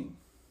Ching,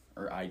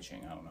 or I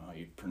Ching, I don't know how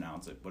you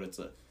pronounce it, but it's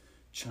a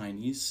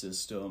Chinese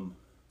system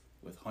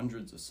with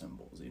hundreds of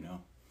symbols, you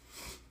know?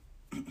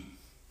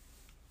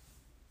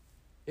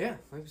 Yeah,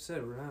 like I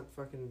said, we're not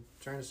fucking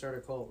trying to start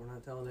a cult. We're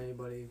not telling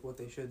anybody what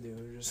they should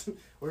do.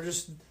 We're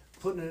just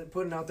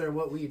putting out there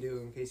what we do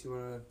in case you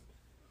want to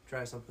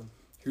try something.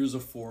 Here's a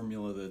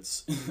formula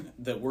that's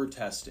that we're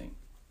testing.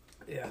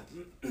 Yeah.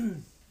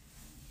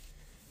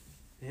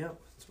 Yep,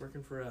 it's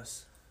working for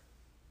us.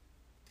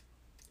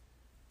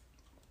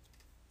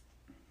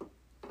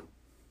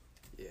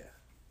 Yeah,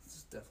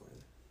 it's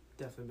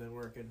definitely been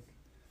working.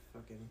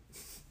 Fucking.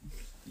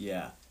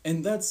 Yeah,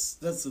 and that's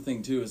the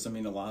thing too. Is, I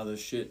mean, a lot of this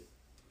shit,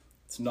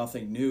 it's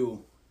nothing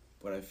new,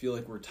 but I feel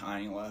like we're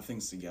tying a lot of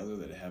things together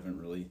that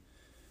aren't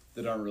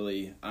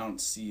really I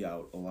don't see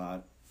out a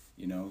lot,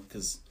 you know,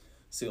 because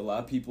see a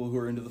lot of people who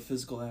are into the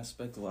physical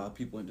aspect, a lot of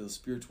people into the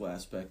spiritual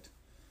aspect,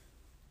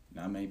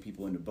 not many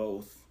people into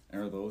both.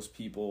 And are those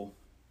people,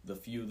 the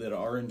few that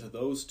are into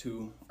those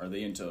two, are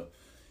they into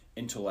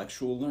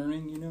intellectual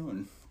learning, you know,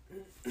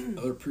 and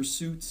other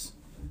pursuits?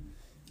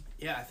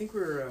 Yeah, I think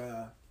we're,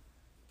 I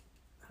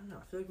don't know,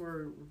 I feel like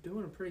we're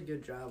doing a pretty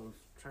good job of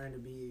trying to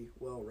be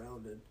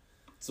well-rounded.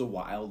 It's a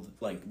wild,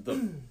 like,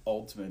 the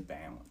ultimate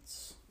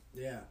balance.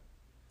 Yeah.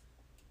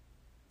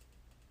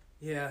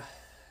 Yeah,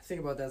 I think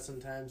about that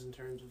sometimes in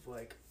terms of,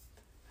 like,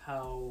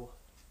 how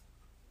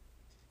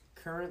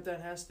current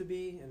that has to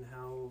be and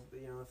how,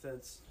 you know, if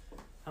that's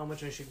how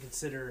much I should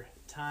consider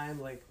time.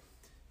 Like,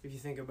 if you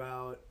think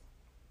about,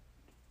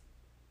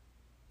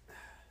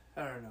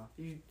 I don't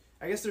know,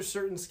 I guess there's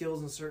certain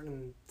skills and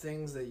certain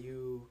things that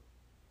you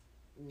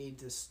need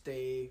to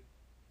stay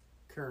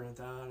current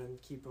on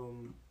and keep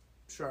them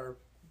sharp,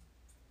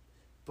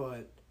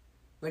 but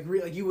like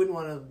you wouldn't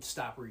want to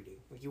stop reading.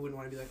 Like, you wouldn't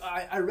want to be like,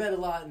 I read a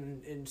lot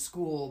in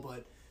school,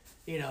 but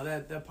you know,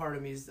 that part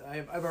of me is,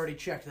 I've already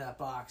checked that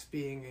box,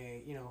 being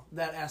a, you know,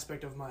 that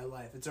aspect of my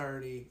life. It's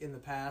already in the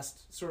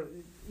past, sort of,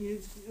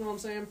 you know what I'm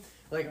saying?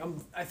 Like,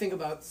 I think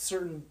about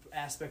certain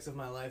aspects of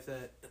my life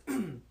that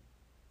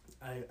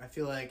I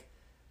feel like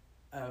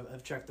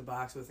I've checked the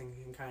box with and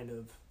can kind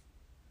of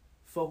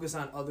focus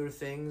on other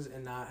things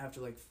and not have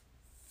to, like,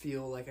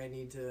 feel like I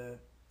need to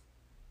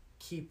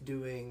keep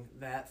doing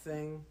that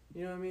thing.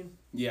 You know what I mean?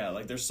 Yeah,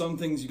 like, there's some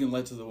things you can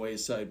let to the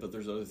wayside, but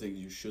there's other things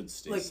you should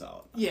stay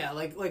solid on. Yeah,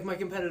 like my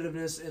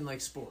competitiveness in,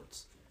 like,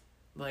 sports.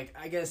 Like,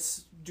 I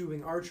guess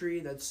doing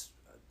archery, that's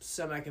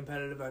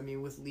semi-competitive. I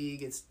mean, with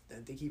league, it's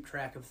they keep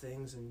track of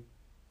things, and,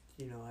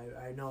 you know,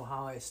 I know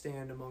how I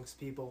stand amongst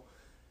people.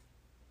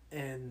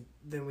 And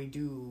then we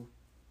do,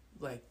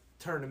 like,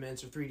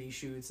 tournaments or 3D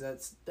shoots.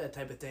 That's that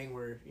type of thing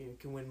where you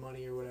can win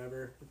money or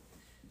whatever.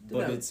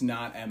 But it's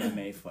not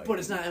MMA fighting. But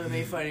it's not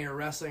MMA fighting or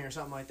wrestling or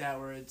something like that,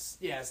 where it's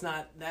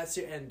not that's,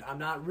 and I'm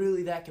not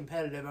really that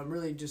competitive. I'm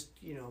really just,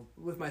 you know,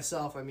 with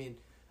myself. I mean,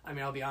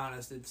 I'll be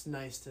honest. It's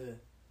nice to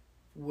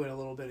win a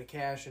little bit of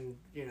cash and,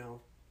 you know,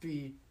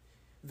 be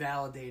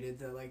validated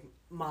that, like,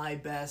 my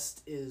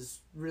best is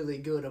really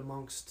good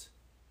amongst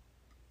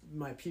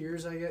my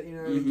peers. I get, you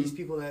know, Mm-hmm. these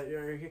people that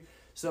are here.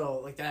 So,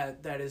 like,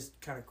 that is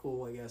kind of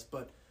cool, I guess.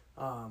 But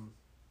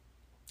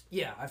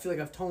yeah, I feel like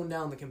I've toned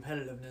down the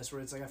competitiveness,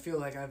 where it's like I feel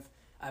like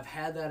I've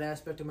had that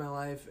aspect of my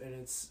life, and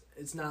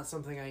it's not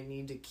something I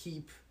need to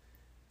keep.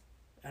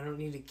 I don't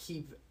need to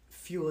keep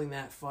fueling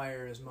that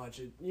fire as much.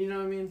 You know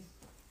what I mean?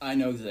 I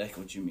know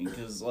exactly what you mean,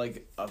 because,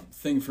 like, a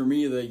thing for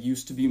me that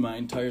used to be my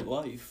entire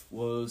life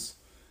was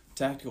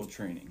tactical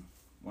training.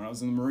 When I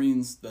was in the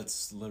Marines,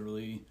 that's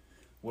literally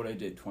what I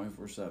did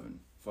 24/7.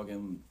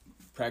 Fucking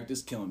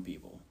practice killing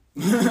people.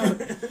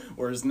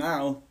 Whereas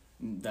now,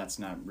 that's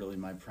not really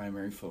my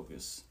primary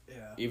focus.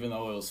 Yeah. Even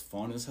though it was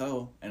fun as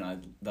hell,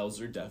 and those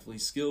are definitely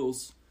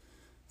skills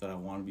that I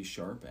want to be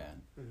sharp at.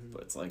 Mm-hmm.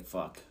 But it's like,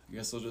 fuck. I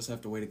guess I'll just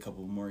have to wait a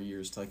couple more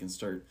years till I can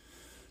start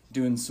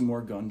doing some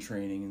more gun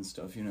training and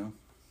stuff, you know?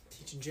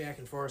 Teaching Jack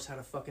and Forrest how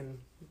to fucking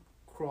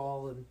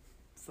crawl and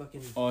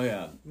fucking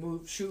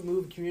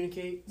move,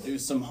 communicate. Do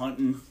some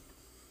hunting.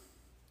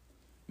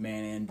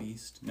 Man and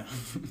beast. No.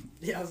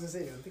 Yeah, I was gonna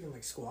say, I'm thinking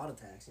like squad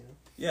attacks, you know?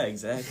 Yeah,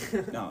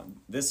 exactly. No,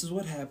 this is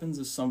what happens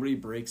if somebody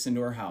breaks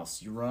into our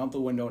house. You run out the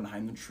window and hide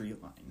in the tree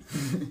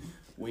line.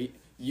 Wait,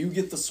 you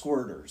get the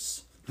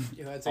squirters.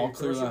 I'll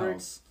clear the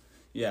house.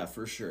 Yeah,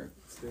 for sure.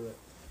 Let's do it.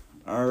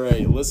 All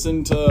right,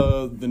 listen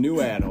to the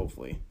new ad,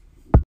 hopefully.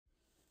 And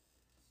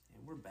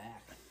we're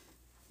back.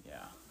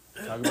 Yeah.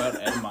 Talk about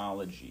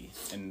etymology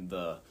and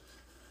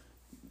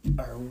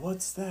or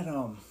what's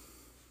that,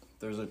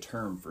 there's a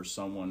term for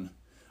someone,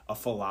 a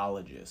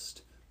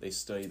philologist. They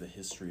study the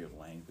history of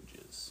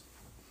languages.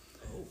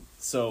 Oh.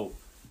 So,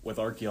 with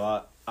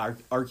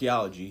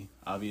archaeology,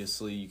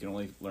 obviously you can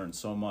only learn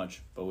so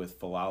much, but with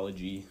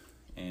philology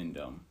and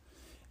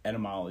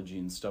etymology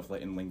and stuff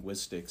like in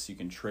linguistics, you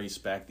can trace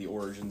back the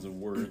origins of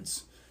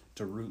words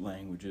to root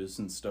languages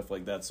and stuff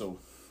like that. So,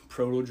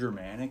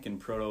 Proto-Germanic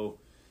and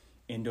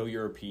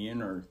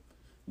Proto-Indo-European are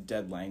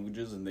dead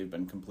languages, and they've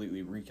been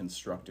completely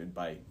reconstructed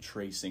by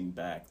tracing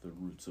back the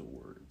roots of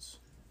words.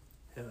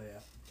 Hell yeah.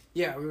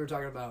 Yeah, we were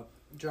talking about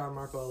John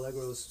Marco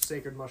Allegro's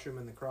Sacred Mushroom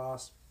and the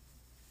Cross.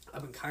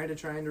 I've been kind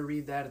of trying to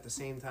read that at the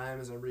same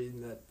time as I'm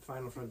reading that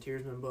Final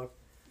Frontiersman book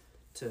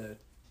to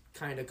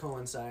kind of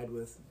coincide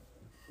with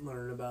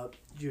learning about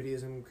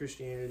Judaism,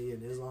 Christianity,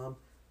 and Islam.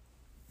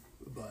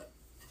 But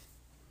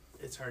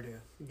it's hard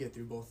to get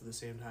through both at the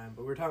same time.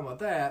 But we were talking about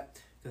that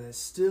because I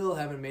still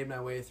haven't made my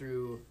way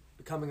through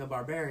Becoming a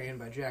Barbarian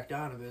by Jack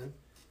Donovan.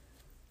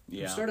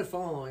 Yeah. He started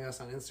following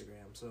us on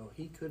Instagram, so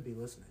he could be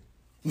listening.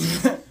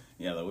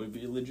 Yeah, that would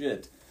be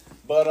legit.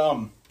 But,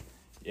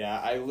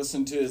 yeah, I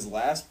listened to his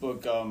last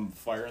book,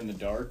 Fire in the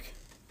Dark,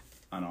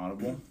 on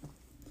Audible.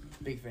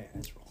 Big fan,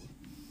 that's wrong.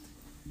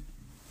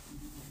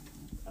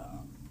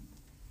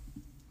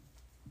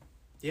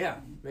 Yeah,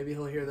 maybe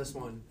he'll hear this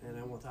one, and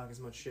I won't talk as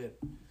much shit.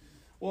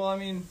 Well, I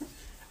mean,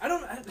 I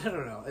don't know. I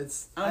don't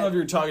know if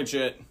you're talking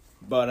shit,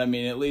 but I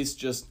mean, at least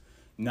just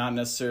not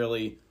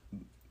necessarily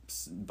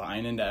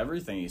buying into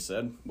everything he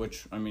said,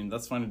 which, I mean,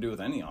 that's fine to do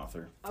with any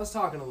author. I was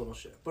talking a little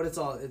shit, but it's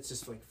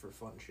just like for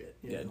fun shit.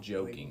 Yeah,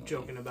 joking. Like,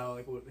 joking about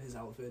like his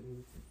outfit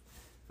and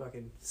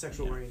fucking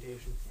sexual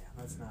orientation.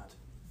 Yeah,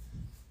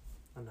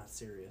 I'm not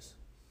serious.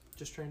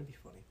 Just trying to be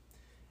funny.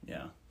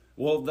 Yeah.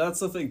 Well,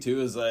 that's the thing,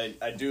 too, is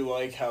I do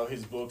like how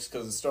his books,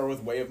 because it start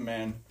with Way of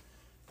Man,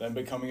 then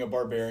Becoming a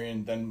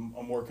Barbarian, then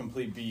A More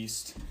Complete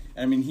Beast.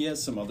 I mean, he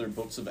has some other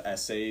books of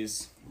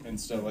essays and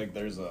stuff. Like,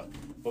 there's a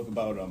book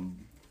about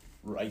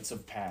rites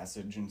of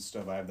passage and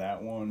stuff. I have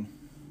that one.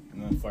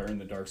 And then Fire in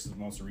the Dark is the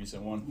most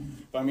recent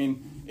one. But, I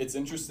mean, it's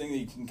interesting that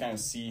you can kind of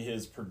see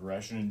his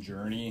progression and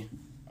journey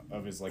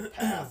of his, like,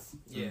 path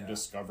through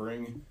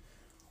discovering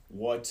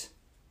what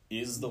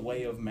is the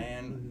way of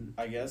man,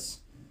 I guess.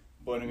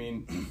 But, I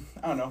mean,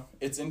 I don't know.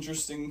 It's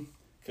interesting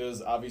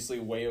because, obviously,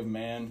 Way of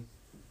Man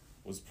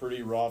was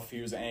pretty rough.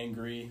 He was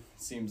angry,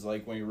 seems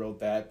like, when he wrote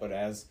that. But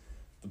as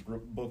the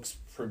books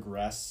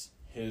progress,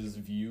 his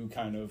view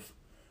kind of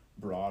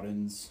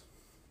broadens.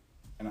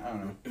 And I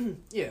don't know.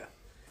 Yeah,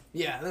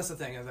 and that's the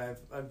thing. Is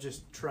I've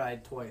just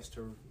tried twice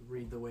to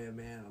read The Way of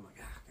Man. And I'm like,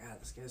 God,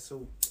 this guy's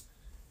so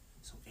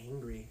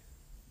angry.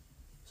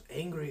 So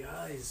angry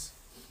eyes.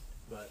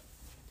 But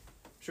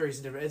I'm sure he's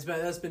a different.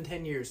 That's been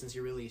 10 years since he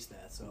released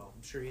that, so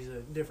I'm sure he's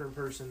a different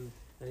person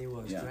than he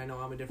was. Because I know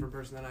I'm a different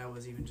person than I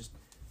was even just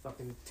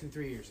fucking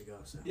 2-3 years ago.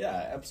 So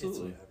yeah,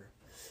 absolutely. It's whatever.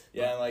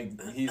 Yeah,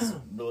 like he's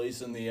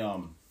releasing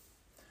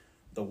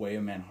the Way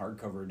of Man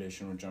hardcover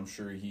edition, which I'm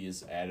sure he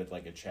has added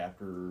like a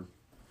chapter or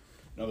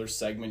another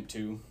segment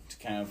to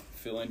kind of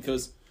fill in.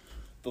 Because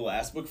the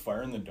last book,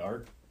 Fire in the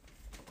Dark,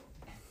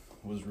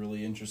 was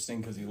really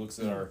interesting because he looks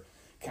at our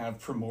kind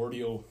of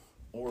primordial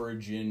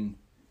origin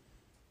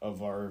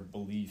of our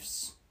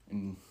beliefs.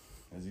 And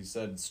as he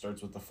said, it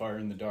starts with the fire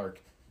in the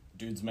dark.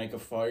 Dudes make a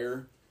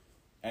fire.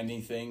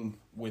 Anything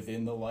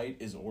within the light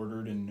is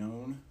ordered and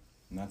known.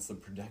 And that's the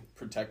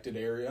protected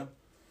area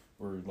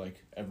where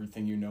like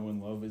everything you know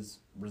and love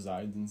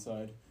resides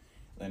inside.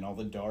 Then all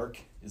the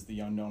dark is the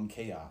unknown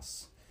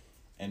chaos.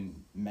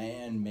 And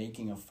man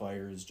making a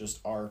fire is just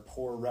our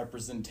poor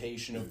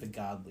representation of the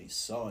godly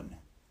sun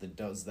that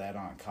does that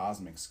on a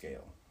cosmic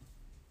scale.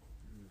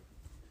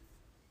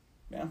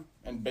 Yeah,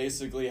 and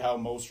basically how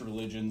most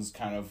religions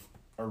kind of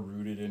are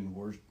rooted in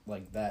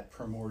like that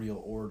primordial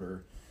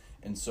order.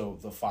 And so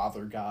the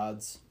father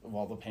gods of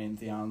all the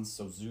pantheons,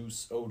 so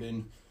Zeus,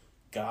 Odin,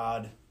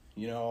 God,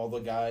 all the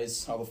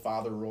guys, how the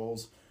father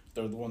roles,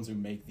 they're the ones who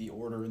make the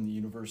order in the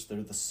universe.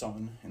 They're the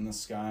sun in the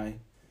sky.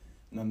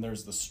 And then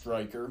there's the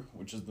striker,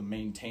 which is the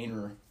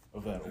maintainer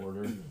of that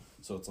order.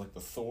 So it's like the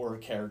Thor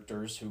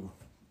characters who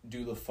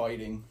do the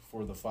fighting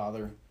for the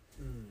father.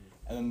 And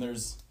then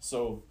there's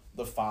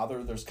the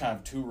father, there's kind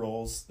of two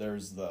roles.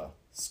 There's the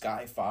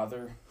sky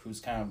father, who's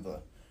kind of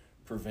the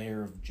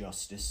purveyor of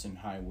justice and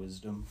high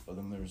wisdom. But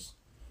then there's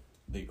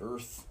the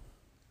earth,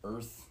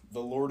 the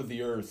lord of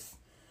the earth,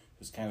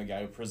 who's kind of the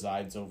guy who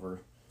presides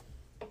over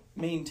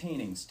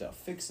maintaining stuff,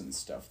 fixing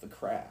stuff, the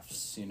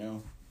crafts,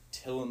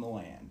 tilling the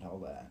land, all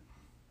that.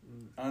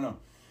 I don't know.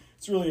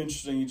 It's really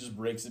interesting. He just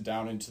breaks it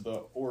down into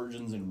the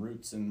origins and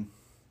roots, and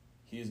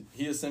he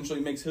essentially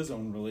makes his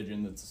own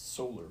religion that's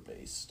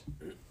solar-based.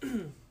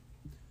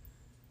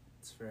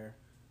 It's fair.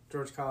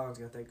 George Collins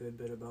got that good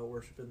bit about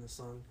worshiping the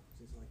sun.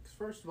 He's like,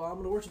 first of all, I'm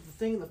going to worship the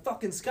thing in the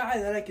fucking sky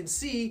that I can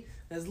see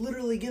that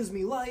literally gives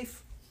me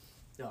life.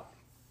 No.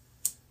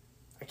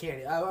 I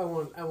can't. I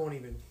won't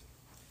even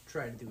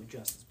try to do it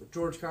justice. But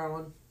George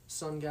Carlin,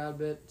 sun god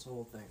bit, it's a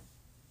whole thing.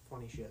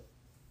 Funny shit.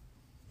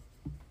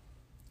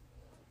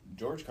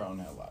 George Carlin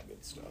had a lot of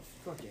good stuff.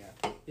 Fuck yeah.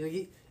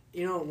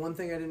 One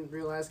thing I didn't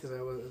realize, because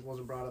I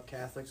wasn't brought up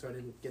Catholic, so I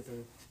didn't get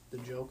the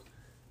joke.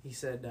 He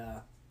said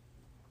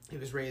he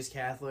was raised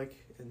Catholic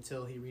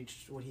until he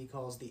reached what he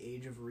calls the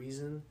age of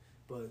reason,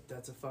 but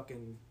that's a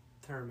fucking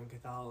term in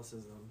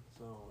Catholicism,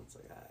 so it's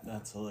like...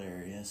 That's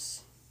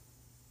hilarious.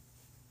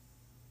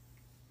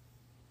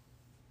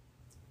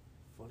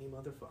 Funny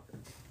motherfucker.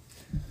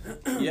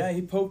 Yeah,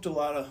 he poked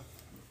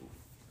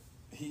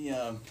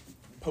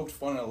poked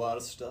fun at a lot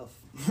of stuff.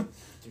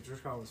 Dude,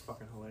 George Carlin was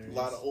fucking hilarious. A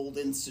lot of old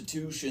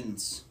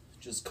institutions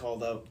just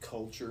called out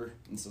culture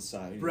and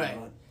society. Right.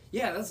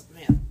 Yeah,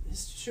 man,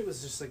 this shit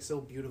was just like so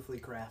beautifully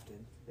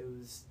crafted. It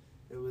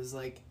was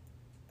like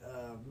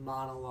a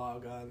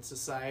monologue on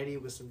society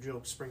with some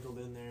jokes sprinkled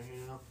in there,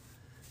 you know?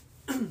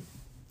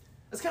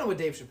 That's kind of what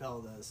Dave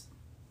Chappelle does.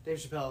 Dave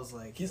Chappelle is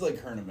like... He's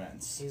like current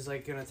events. He's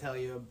like going to tell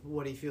you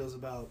what he feels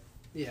about,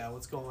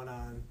 what's going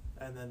on,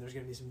 and then there's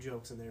going to be some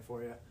jokes in there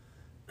for you.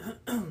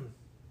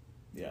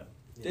 Yeah.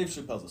 Dave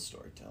Chappelle's a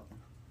storyteller.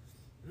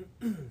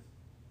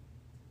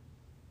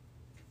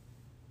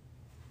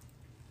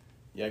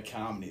 Yeah,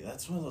 comedy.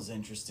 That's one of those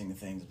interesting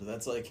things, but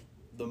that's like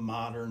the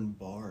modern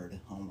bard,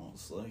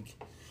 almost. Like,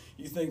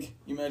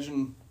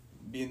 imagine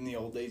being in the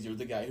old days, you're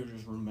the guy who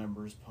just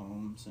remembers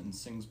poems and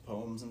sings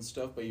poems and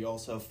stuff, but you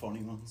also have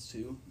funny ones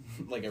too.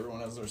 Like,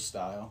 everyone has their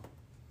style.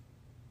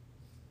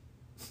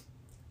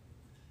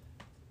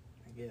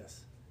 I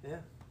guess. Yeah.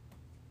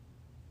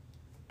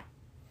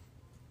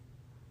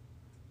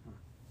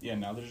 Yeah,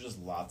 now there's just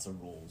lots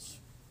of roles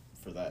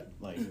for that,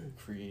 like,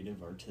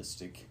 creative,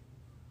 artistic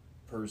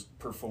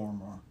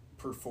performer.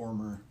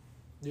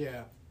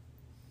 Yeah.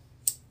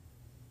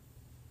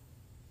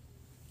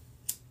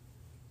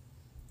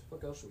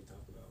 What else should we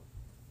talk about?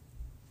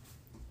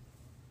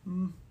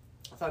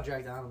 I thought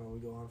Jack Donovan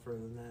would go on further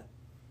than that.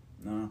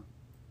 No.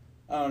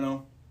 I don't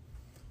know.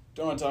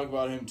 Don't want to talk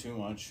about him too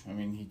much. I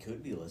mean, he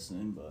could be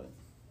listening, but...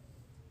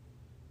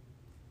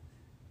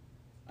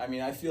 I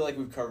mean, I feel like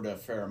we've covered a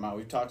fair amount.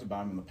 We've talked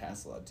about him in the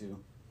past a lot, too.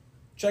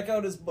 Check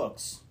out his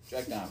books.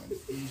 Jack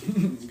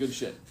Donovan. Good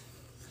shit.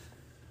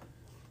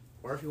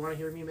 Or if you want to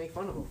hear me make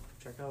fun of him,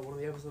 check out one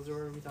of the episodes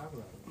where we talk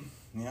about him.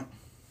 Yeah.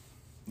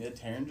 Yeah,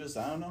 Taryn just,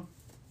 I don't know.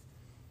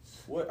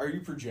 What, are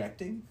you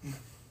projecting?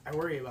 I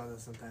worry about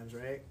this sometimes,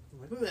 right?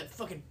 I'm like, look at that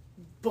fucking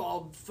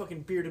bald,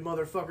 fucking bearded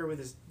motherfucker with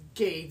his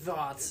gay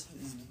thoughts.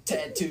 His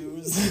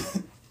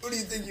tattoos. What do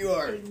you think you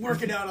are?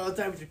 Working out all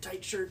the time with your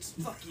tight shirts.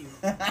 Fuck you.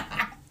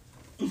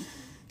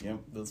 Yep,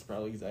 that's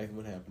probably exactly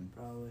what happened.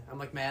 Probably. I'm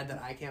like mad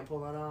that I can't pull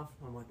that off.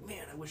 I'm like,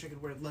 man, I wish I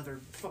could wear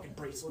leather fucking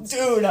bracelets.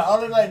 Dude,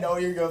 how did I know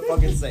you're gonna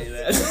fucking say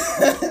that?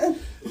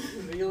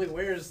 He only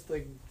wears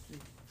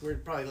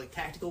probably like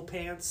tactical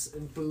pants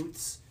and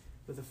boots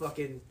with a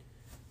fucking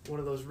one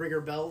of those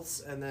rigger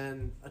belts, and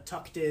then a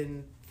tucked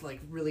in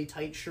like really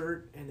tight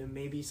shirt, and then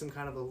maybe some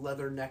kind of a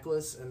leather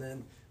necklace, and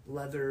then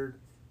leather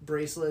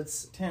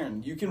bracelets.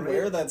 Taryn, you can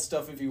wear that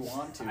stuff if you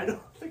want to. I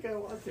don't think I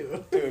want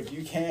to. Dude,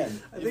 you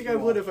can. I think I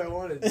would if I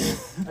wanted to.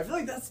 I feel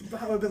like that's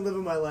how I've been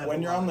living my life.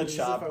 When you're on the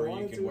chopper,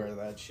 you can wear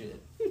that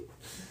shit. If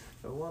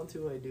I want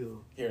to, I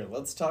do. Here,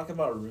 let's talk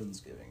about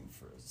Runesgiving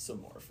for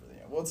some more for the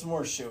end. What's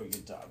more shit we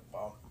can talk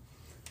about?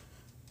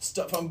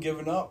 Stuff I'm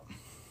giving up.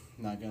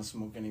 Not gonna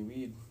smoke any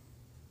weed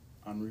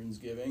on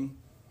Runesgiving.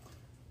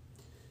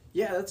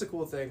 Yeah, that's a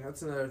cool thing.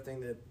 That's another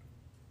thing that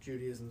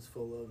Judaism's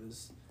full of,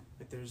 is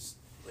like there's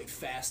like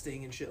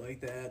fasting and shit like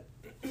that.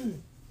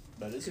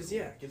 That is because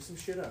cool. give some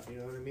shit up. You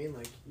know what I mean?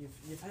 Like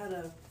you've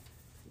had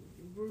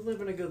we're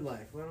living a good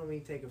life. Why don't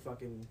we take a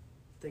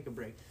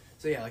break?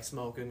 So yeah, like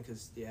smoking,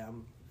 because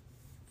I'm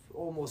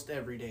almost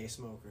everyday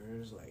smoker.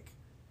 There's like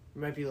it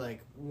might be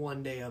like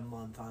one day a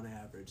month on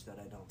average that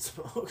I don't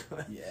smoke.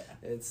 Yeah,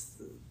 it's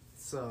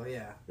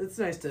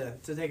nice to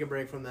take a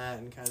break from that,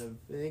 and kind of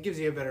it gives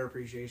you a better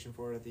appreciation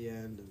for it at the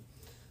end. And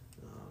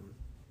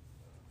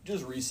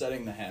just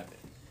resetting the habit.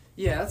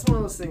 Yeah, that's one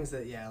of those things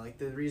that, like,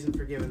 the reason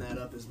for giving that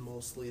up is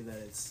mostly that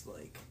it's,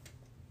 like,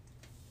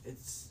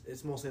 it's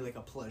mostly, like,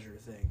 a pleasure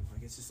thing.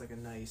 Like, it's just, like, a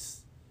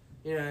nice,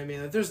 you know what I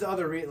mean? Like, there's the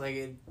other,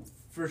 it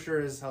for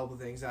sure has helped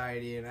with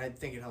anxiety, and I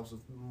think it helps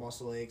with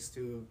muscle aches,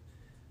 too.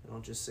 I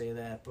don't just say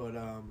that, but,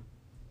 and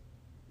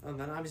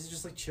then obviously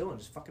just, like, chilling,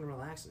 just fucking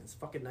relaxing. It's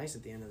fucking nice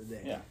at the end of the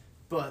day. Yeah.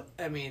 But,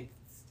 I mean,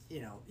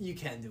 you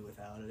can do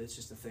without it. It's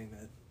just a thing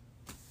that...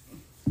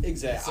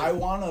 Exactly. I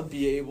want to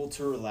be able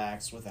to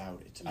relax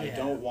without it. Yeah. I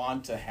don't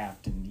want to have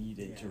to need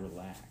it to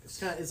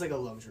relax. It's like a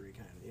luxury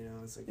kind of,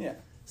 It's like yeah.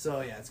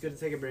 So it's good to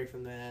take a break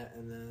from that,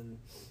 and then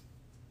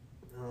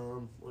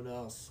what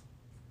else?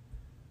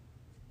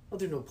 I'll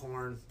do no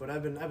porn, but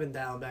I've been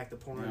dialing back the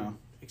porn. Yeah.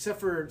 Except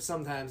for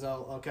sometimes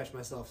I'll catch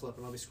myself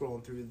slipping. I'll be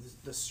scrolling through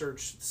the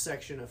search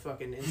section of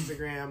fucking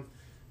Instagram.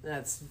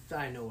 I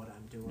know what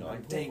I'm doing.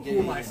 Like, who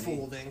am I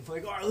fooling?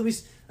 Like, all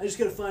right, I just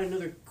gotta find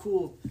another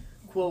cool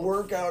quote.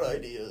 Workout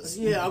ideas.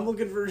 Yeah, I'm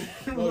looking for...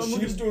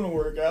 she's doing a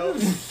workout.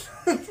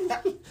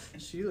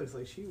 She looks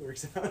like she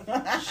works out.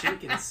 She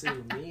can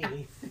sue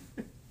me.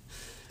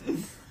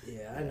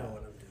 Yeah, I know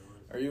what I'm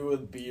doing. Are you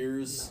with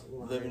beers?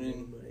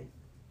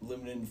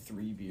 Limiting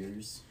 3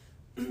 beers?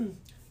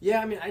 Yeah,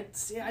 I mean,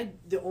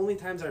 the only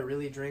times I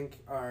really drink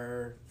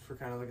are for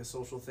kind of like a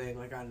social thing,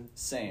 like on...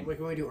 Same. Like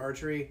when we do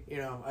archery,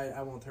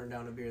 I won't turn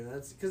down a beer.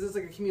 That's because it's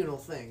like a communal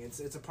thing.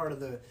 It's a part of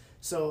the...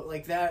 So,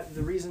 like that,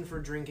 the reason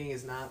for drinking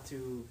is not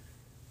to,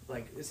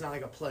 like it's not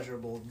like a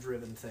pleasurable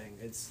driven thing.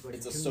 It's like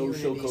it's a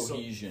social community,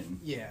 cohesion.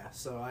 Yeah,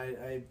 so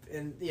I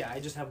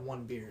just have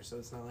one beer, so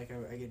it's not like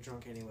I get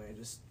drunk anyway.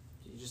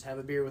 You just have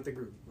a beer with the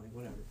group, like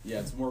whatever. Yeah,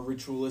 it's more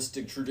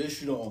ritualistic,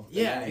 traditional.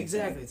 Yeah,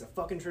 exactly. It's a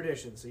fucking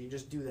tradition, so you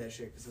just do that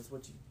shit because that's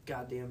what you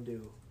goddamn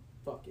do.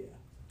 Fuck yeah.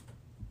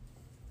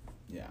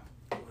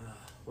 Yeah.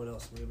 What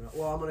else?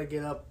 Well, I'm gonna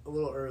get up a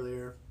little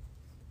earlier.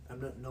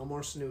 No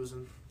more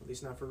snoozing, at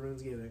least not for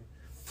Runesgiving.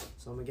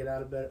 So I'm gonna get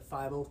out of bed at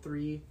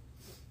 5:03,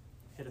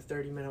 hit a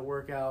 30-minute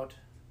workout,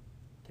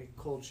 take a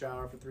cold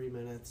shower for 3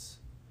 minutes,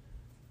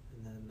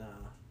 and then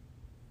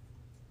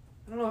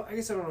I don't know. I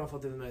guess I don't know if I'll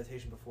do the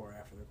meditation before or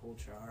after the cold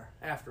shower.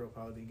 After will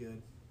probably be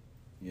good.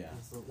 Yeah.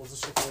 Once the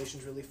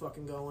circulation's really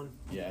fucking going.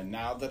 Yeah.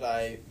 Now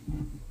that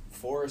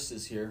Forrest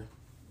is here,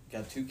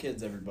 got 2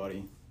 kids.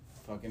 Everybody,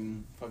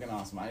 fucking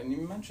awesome. I didn't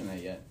even mention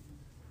that yet,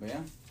 but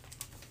yeah.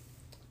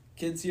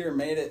 Kids here,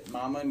 made it.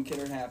 Mama and kid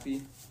are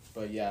happy.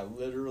 But yeah,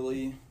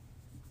 literally,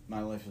 my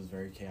life is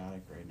very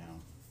chaotic right now.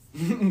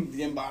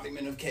 The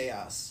embodiment of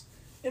chaos.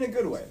 In a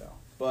good way, though.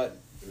 But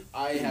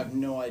I have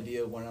no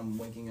idea when I'm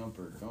waking up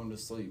or going to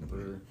sleep.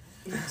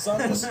 So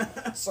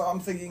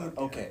I'm thinking,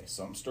 okay,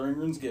 so I'm starting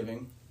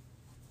Runesgiving.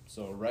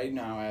 So right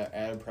now, I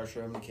added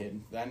pressure on my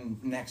kid. Then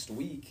next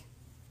week,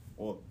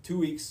 2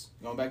 weeks,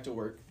 going back to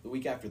work. The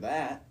week after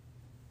that,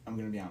 I'm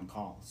going to be on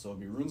call. So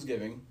it'll be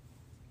Runesgiving.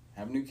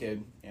 Have a new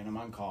kid, and I'm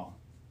on call.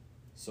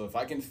 So if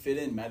I can fit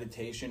in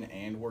meditation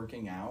and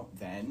working out,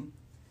 then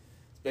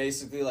it's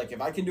basically like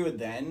if I can do it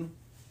then,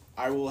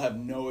 I will have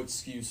no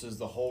excuses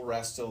the whole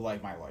rest of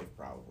like my life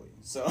probably.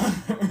 So,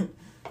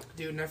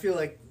 dude, and I feel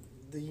like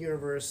the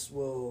universe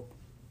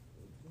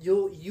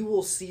you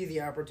will see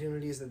the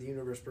opportunities that the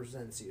universe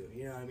presents you.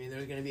 You know what I mean?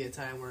 There's going to be a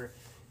time where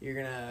you're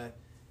going to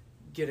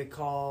get a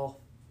call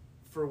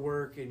for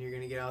work and you're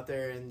going to get out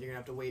there and you're going to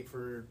have to wait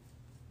for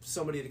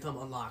somebody to come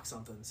unlock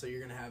something, so you're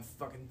gonna have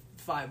fucking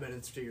 5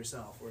 minutes to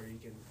yourself where you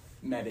can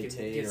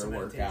meditate or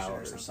work out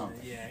or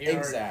something. Yeah,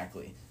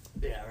 exactly.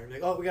 Yeah, they're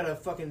like, oh, we gotta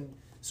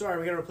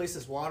replace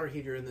this water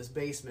heater in this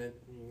basement.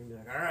 And you're gonna be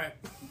like, all right,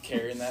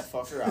 carrying that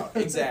fucker out.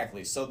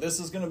 Exactly. So this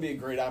is gonna be a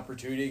great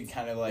opportunity to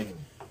kind of like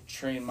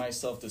train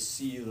myself to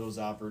see those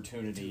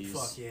opportunities. Dude,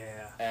 fuck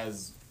yeah.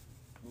 As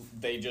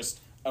they just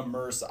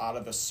immerse out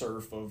of a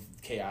surf of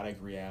chaotic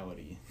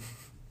reality.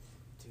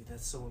 Dude,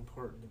 that's so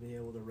important to be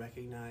able to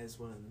recognize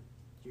when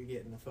you're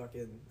getting a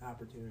fucking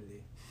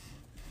opportunity.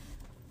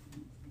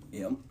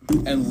 Yep.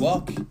 And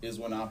luck is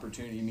when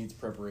opportunity meets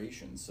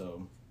preparation.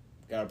 So,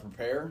 gotta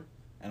prepare,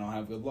 and I'll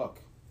have good luck.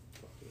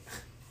 Fuck yeah.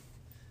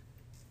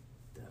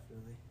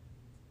 Definitely.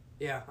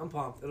 Yeah, I'm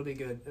pumped. It'll be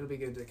good. It'll be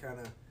good to kind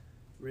of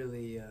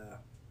really...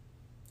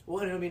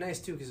 and it'll be nice,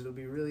 too, because it'll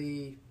be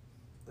really,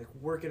 like,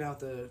 working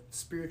out the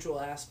spiritual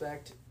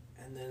aspect,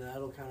 and then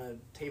that'll kind of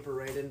taper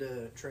right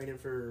into training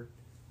for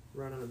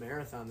running a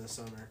marathon this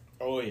summer.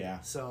 Oh yeah.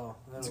 So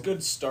it's a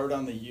good start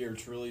on the year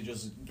to really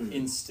just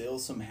instill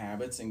some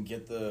habits and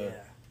get the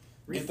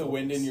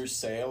wind in your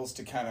sails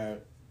to kind of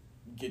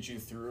get you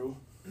through.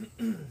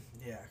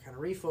 Yeah, kind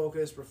of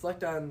refocus,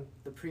 reflect on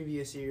the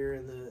previous year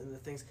and the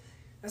things.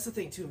 That's the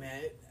thing too,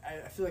 man.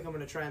 I feel like I'm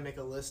gonna try and make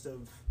a list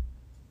of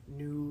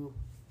new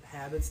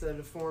habits that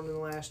have formed in the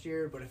last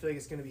year, but I feel like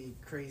it's gonna be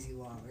crazy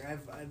long. Like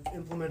I've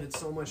implemented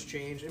so much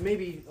change, and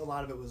maybe a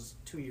lot of it was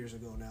 2 years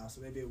ago now,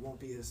 so maybe it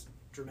won't be as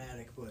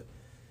dramatic, but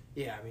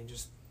yeah, I mean,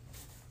 just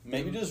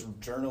maybe just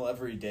journal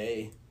every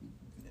day.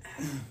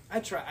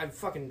 I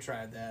fucking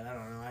tried that. I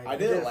don't know. I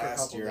did it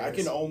last year. Days. I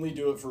can only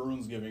do it for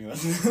Runesgiving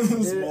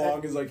as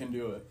long as I can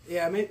do it.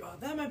 Yeah,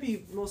 that might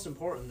be most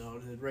important though,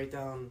 to write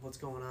down what's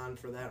going on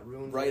for that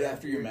rune. Right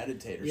after you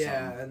meditate or something.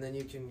 Yeah, and then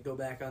you can go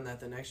back on that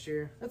the next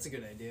year. That's a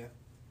good idea.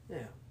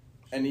 Yeah.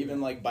 And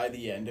even like by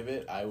the end of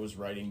it, I was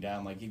writing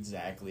down like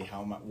exactly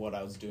what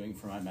I was doing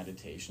for my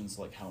meditations,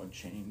 like how it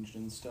changed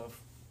and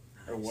stuff.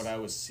 Or what I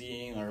was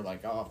seeing, or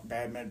like,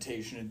 bad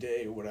meditation a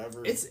day, or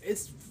whatever. It's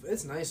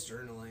nice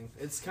journaling.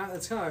 It's kind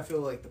of I feel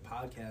like the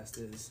podcast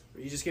is.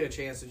 Where you just get a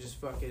chance to just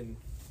fucking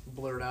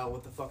blurt out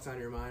what the fuck's on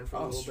your mind for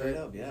a little bit.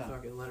 Up, yeah. And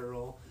fucking let it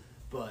roll.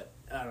 But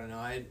I don't know.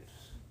 I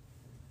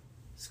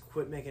just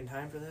quit making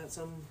time for that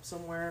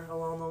somewhere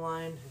along the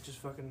line. It just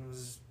fucking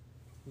was.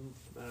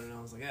 I don't know.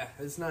 I was like,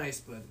 it's nice,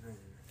 but.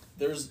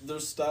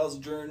 There's styles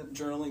of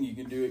journaling. You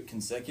can do it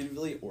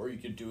consecutively, or you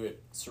could do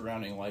it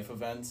surrounding life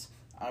events.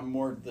 I'm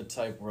more the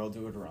type where I'll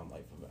do it around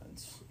life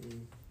events.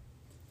 Mm.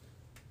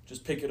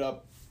 Just pick it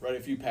up, write a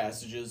few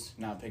passages,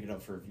 not pick it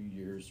up for a few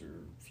years or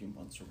a few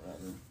months or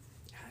whatever.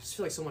 I just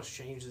feel like so much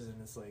changes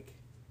and it's like...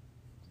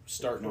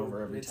 starting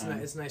over every time.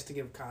 It's nice to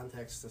give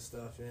context to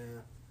stuff, yeah.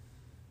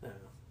 I don't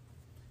know.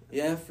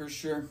 Yeah, for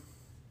sure.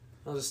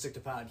 I'll just stick to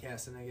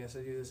podcasting, I guess.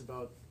 I do this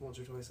about once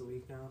or twice a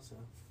week now, so...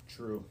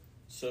 True.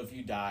 So if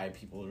you die,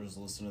 people will just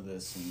listen to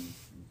this and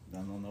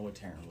then they'll know what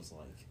Taryn was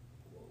like.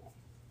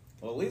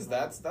 Well, at least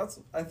that's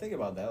I think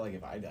about that. Like,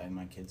 if I die,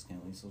 my kids can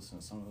at least listen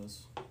to some of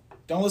this.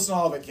 Don't listen to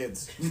all of it,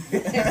 kids.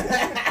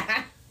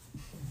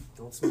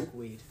 Don't smoke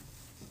weed.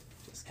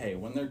 Hey,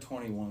 when they're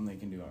 21, they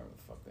can do whatever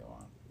the fuck they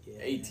want. Yeah,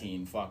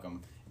 18, fuck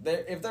them.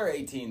 if they're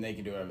 18, they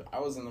can do it. I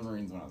was in the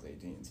Marines when I was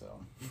 18, so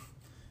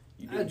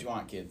you do what you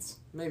want, kids.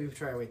 Maybe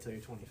try to wait till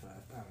you're 25. I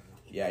don't know.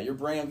 Yeah, your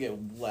brain will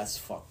get less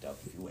fucked up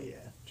if you wait.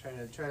 Yeah, try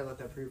to let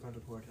that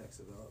prefrontal cortex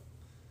develop.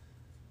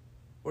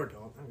 Or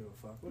don't. I don't give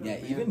a fuck. Whatever,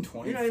 Yeah, man. even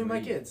 23. You're not even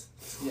my kids.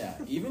 Yeah,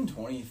 even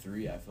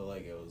 23, I feel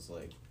like it was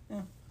like, it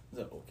was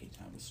an okay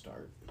time to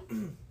start.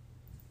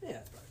 Yeah,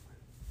 that's probably fine.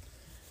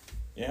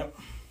 Yep.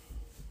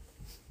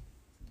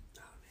 Oh,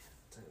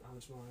 man. How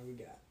much longer we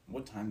got?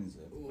 What time is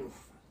it?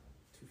 Oof.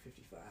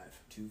 2:55.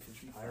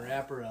 2:55. I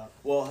wrap her up.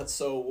 Well,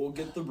 so we'll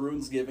get the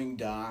Runesgiving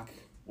doc.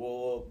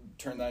 We'll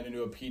turn that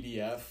into a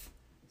PDF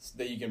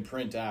that you can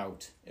print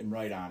out and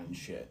write on and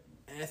shit.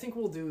 And I think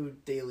we'll do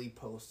daily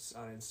posts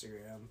on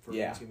Instagram for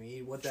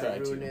Runesgiving. What Try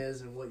that rune to.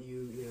 is and what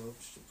you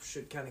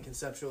should kind of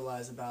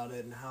conceptualize about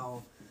it and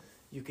how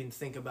you can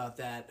think about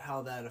that,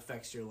 how that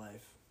affects your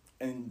life.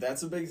 And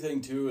that's a big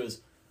thing too,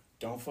 is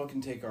don't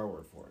fucking take our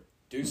word for it.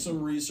 Do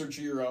some research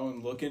of your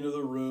own. Look into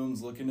the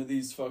runes. Look into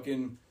these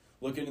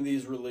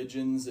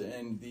religions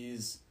and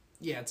these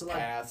it's a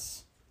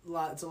paths.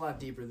 It's a lot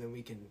deeper than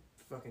we can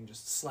fucking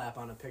just slap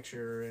on a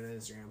picture in an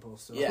Instagram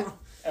post. So. Yeah,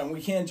 and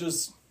we can't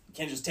just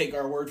take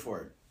our word for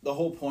it. The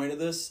whole point of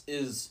this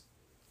is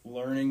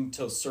learning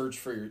to search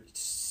for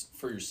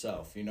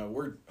yourself. You know,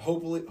 we're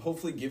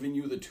hopefully giving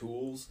you the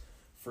tools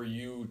for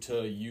you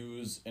to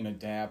use and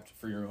adapt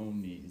for your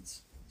own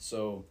needs.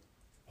 So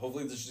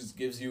hopefully this just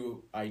gives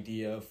you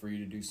idea for you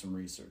to do some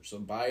research. So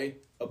buy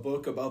a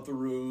book about the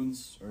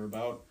runes or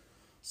about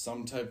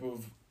some type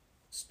of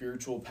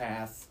spiritual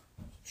path,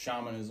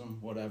 shamanism,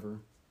 whatever,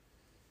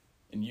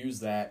 and use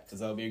that, because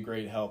that'll be a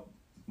great help,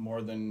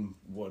 more than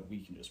what we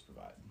can just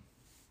provide.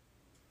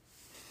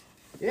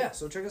 Yeah,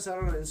 so check us out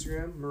on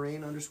Instagram,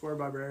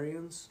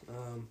 Moraine_Barbarians.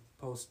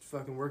 Post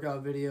fucking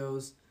workout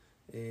videos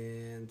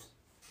and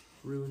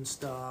rune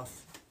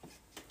stuff.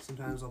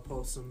 Sometimes I'll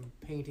post some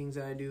paintings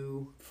I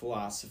do.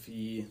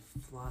 Philosophy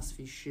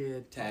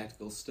shit.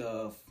 Tactical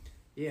stuff.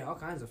 Yeah, all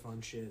kinds of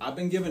fun shit. I've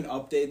been giving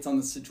updates on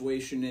the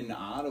situation in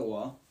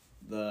Ottawa.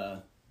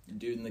 The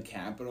dude in the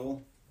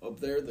Capitol up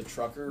there, the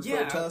trucker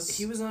protests.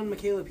 He was on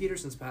Michaela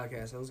Peterson's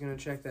podcast. I was going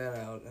to check that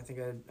out. I think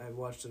I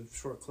watched a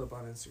short clip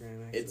on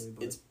Instagram, actually.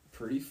 It's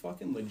pretty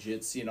fucking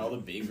legit seeing all the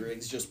big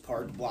rigs just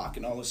parked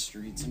blocking all the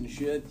streets and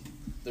shit.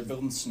 They're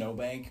building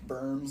snowbank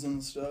berms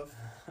and stuff.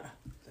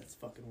 That's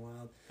fucking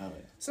wild. Oh,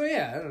 yeah. So,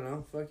 yeah, I don't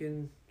know.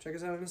 Fucking check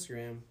us out on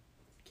Instagram.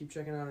 Keep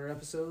checking out our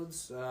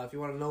episodes. If you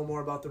want to know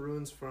more about the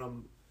runes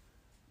from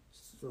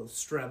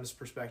Strem's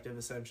perspective,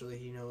 essentially,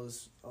 he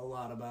knows a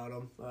lot about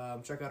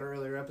them. Check out our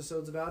earlier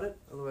episodes about it.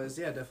 Otherwise,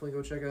 yeah, definitely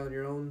go check out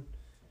your own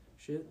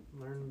shit.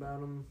 Learn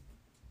about them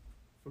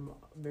from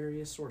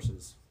various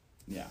sources.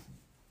 Yeah.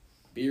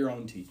 Be your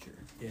own teacher.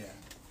 Yeah.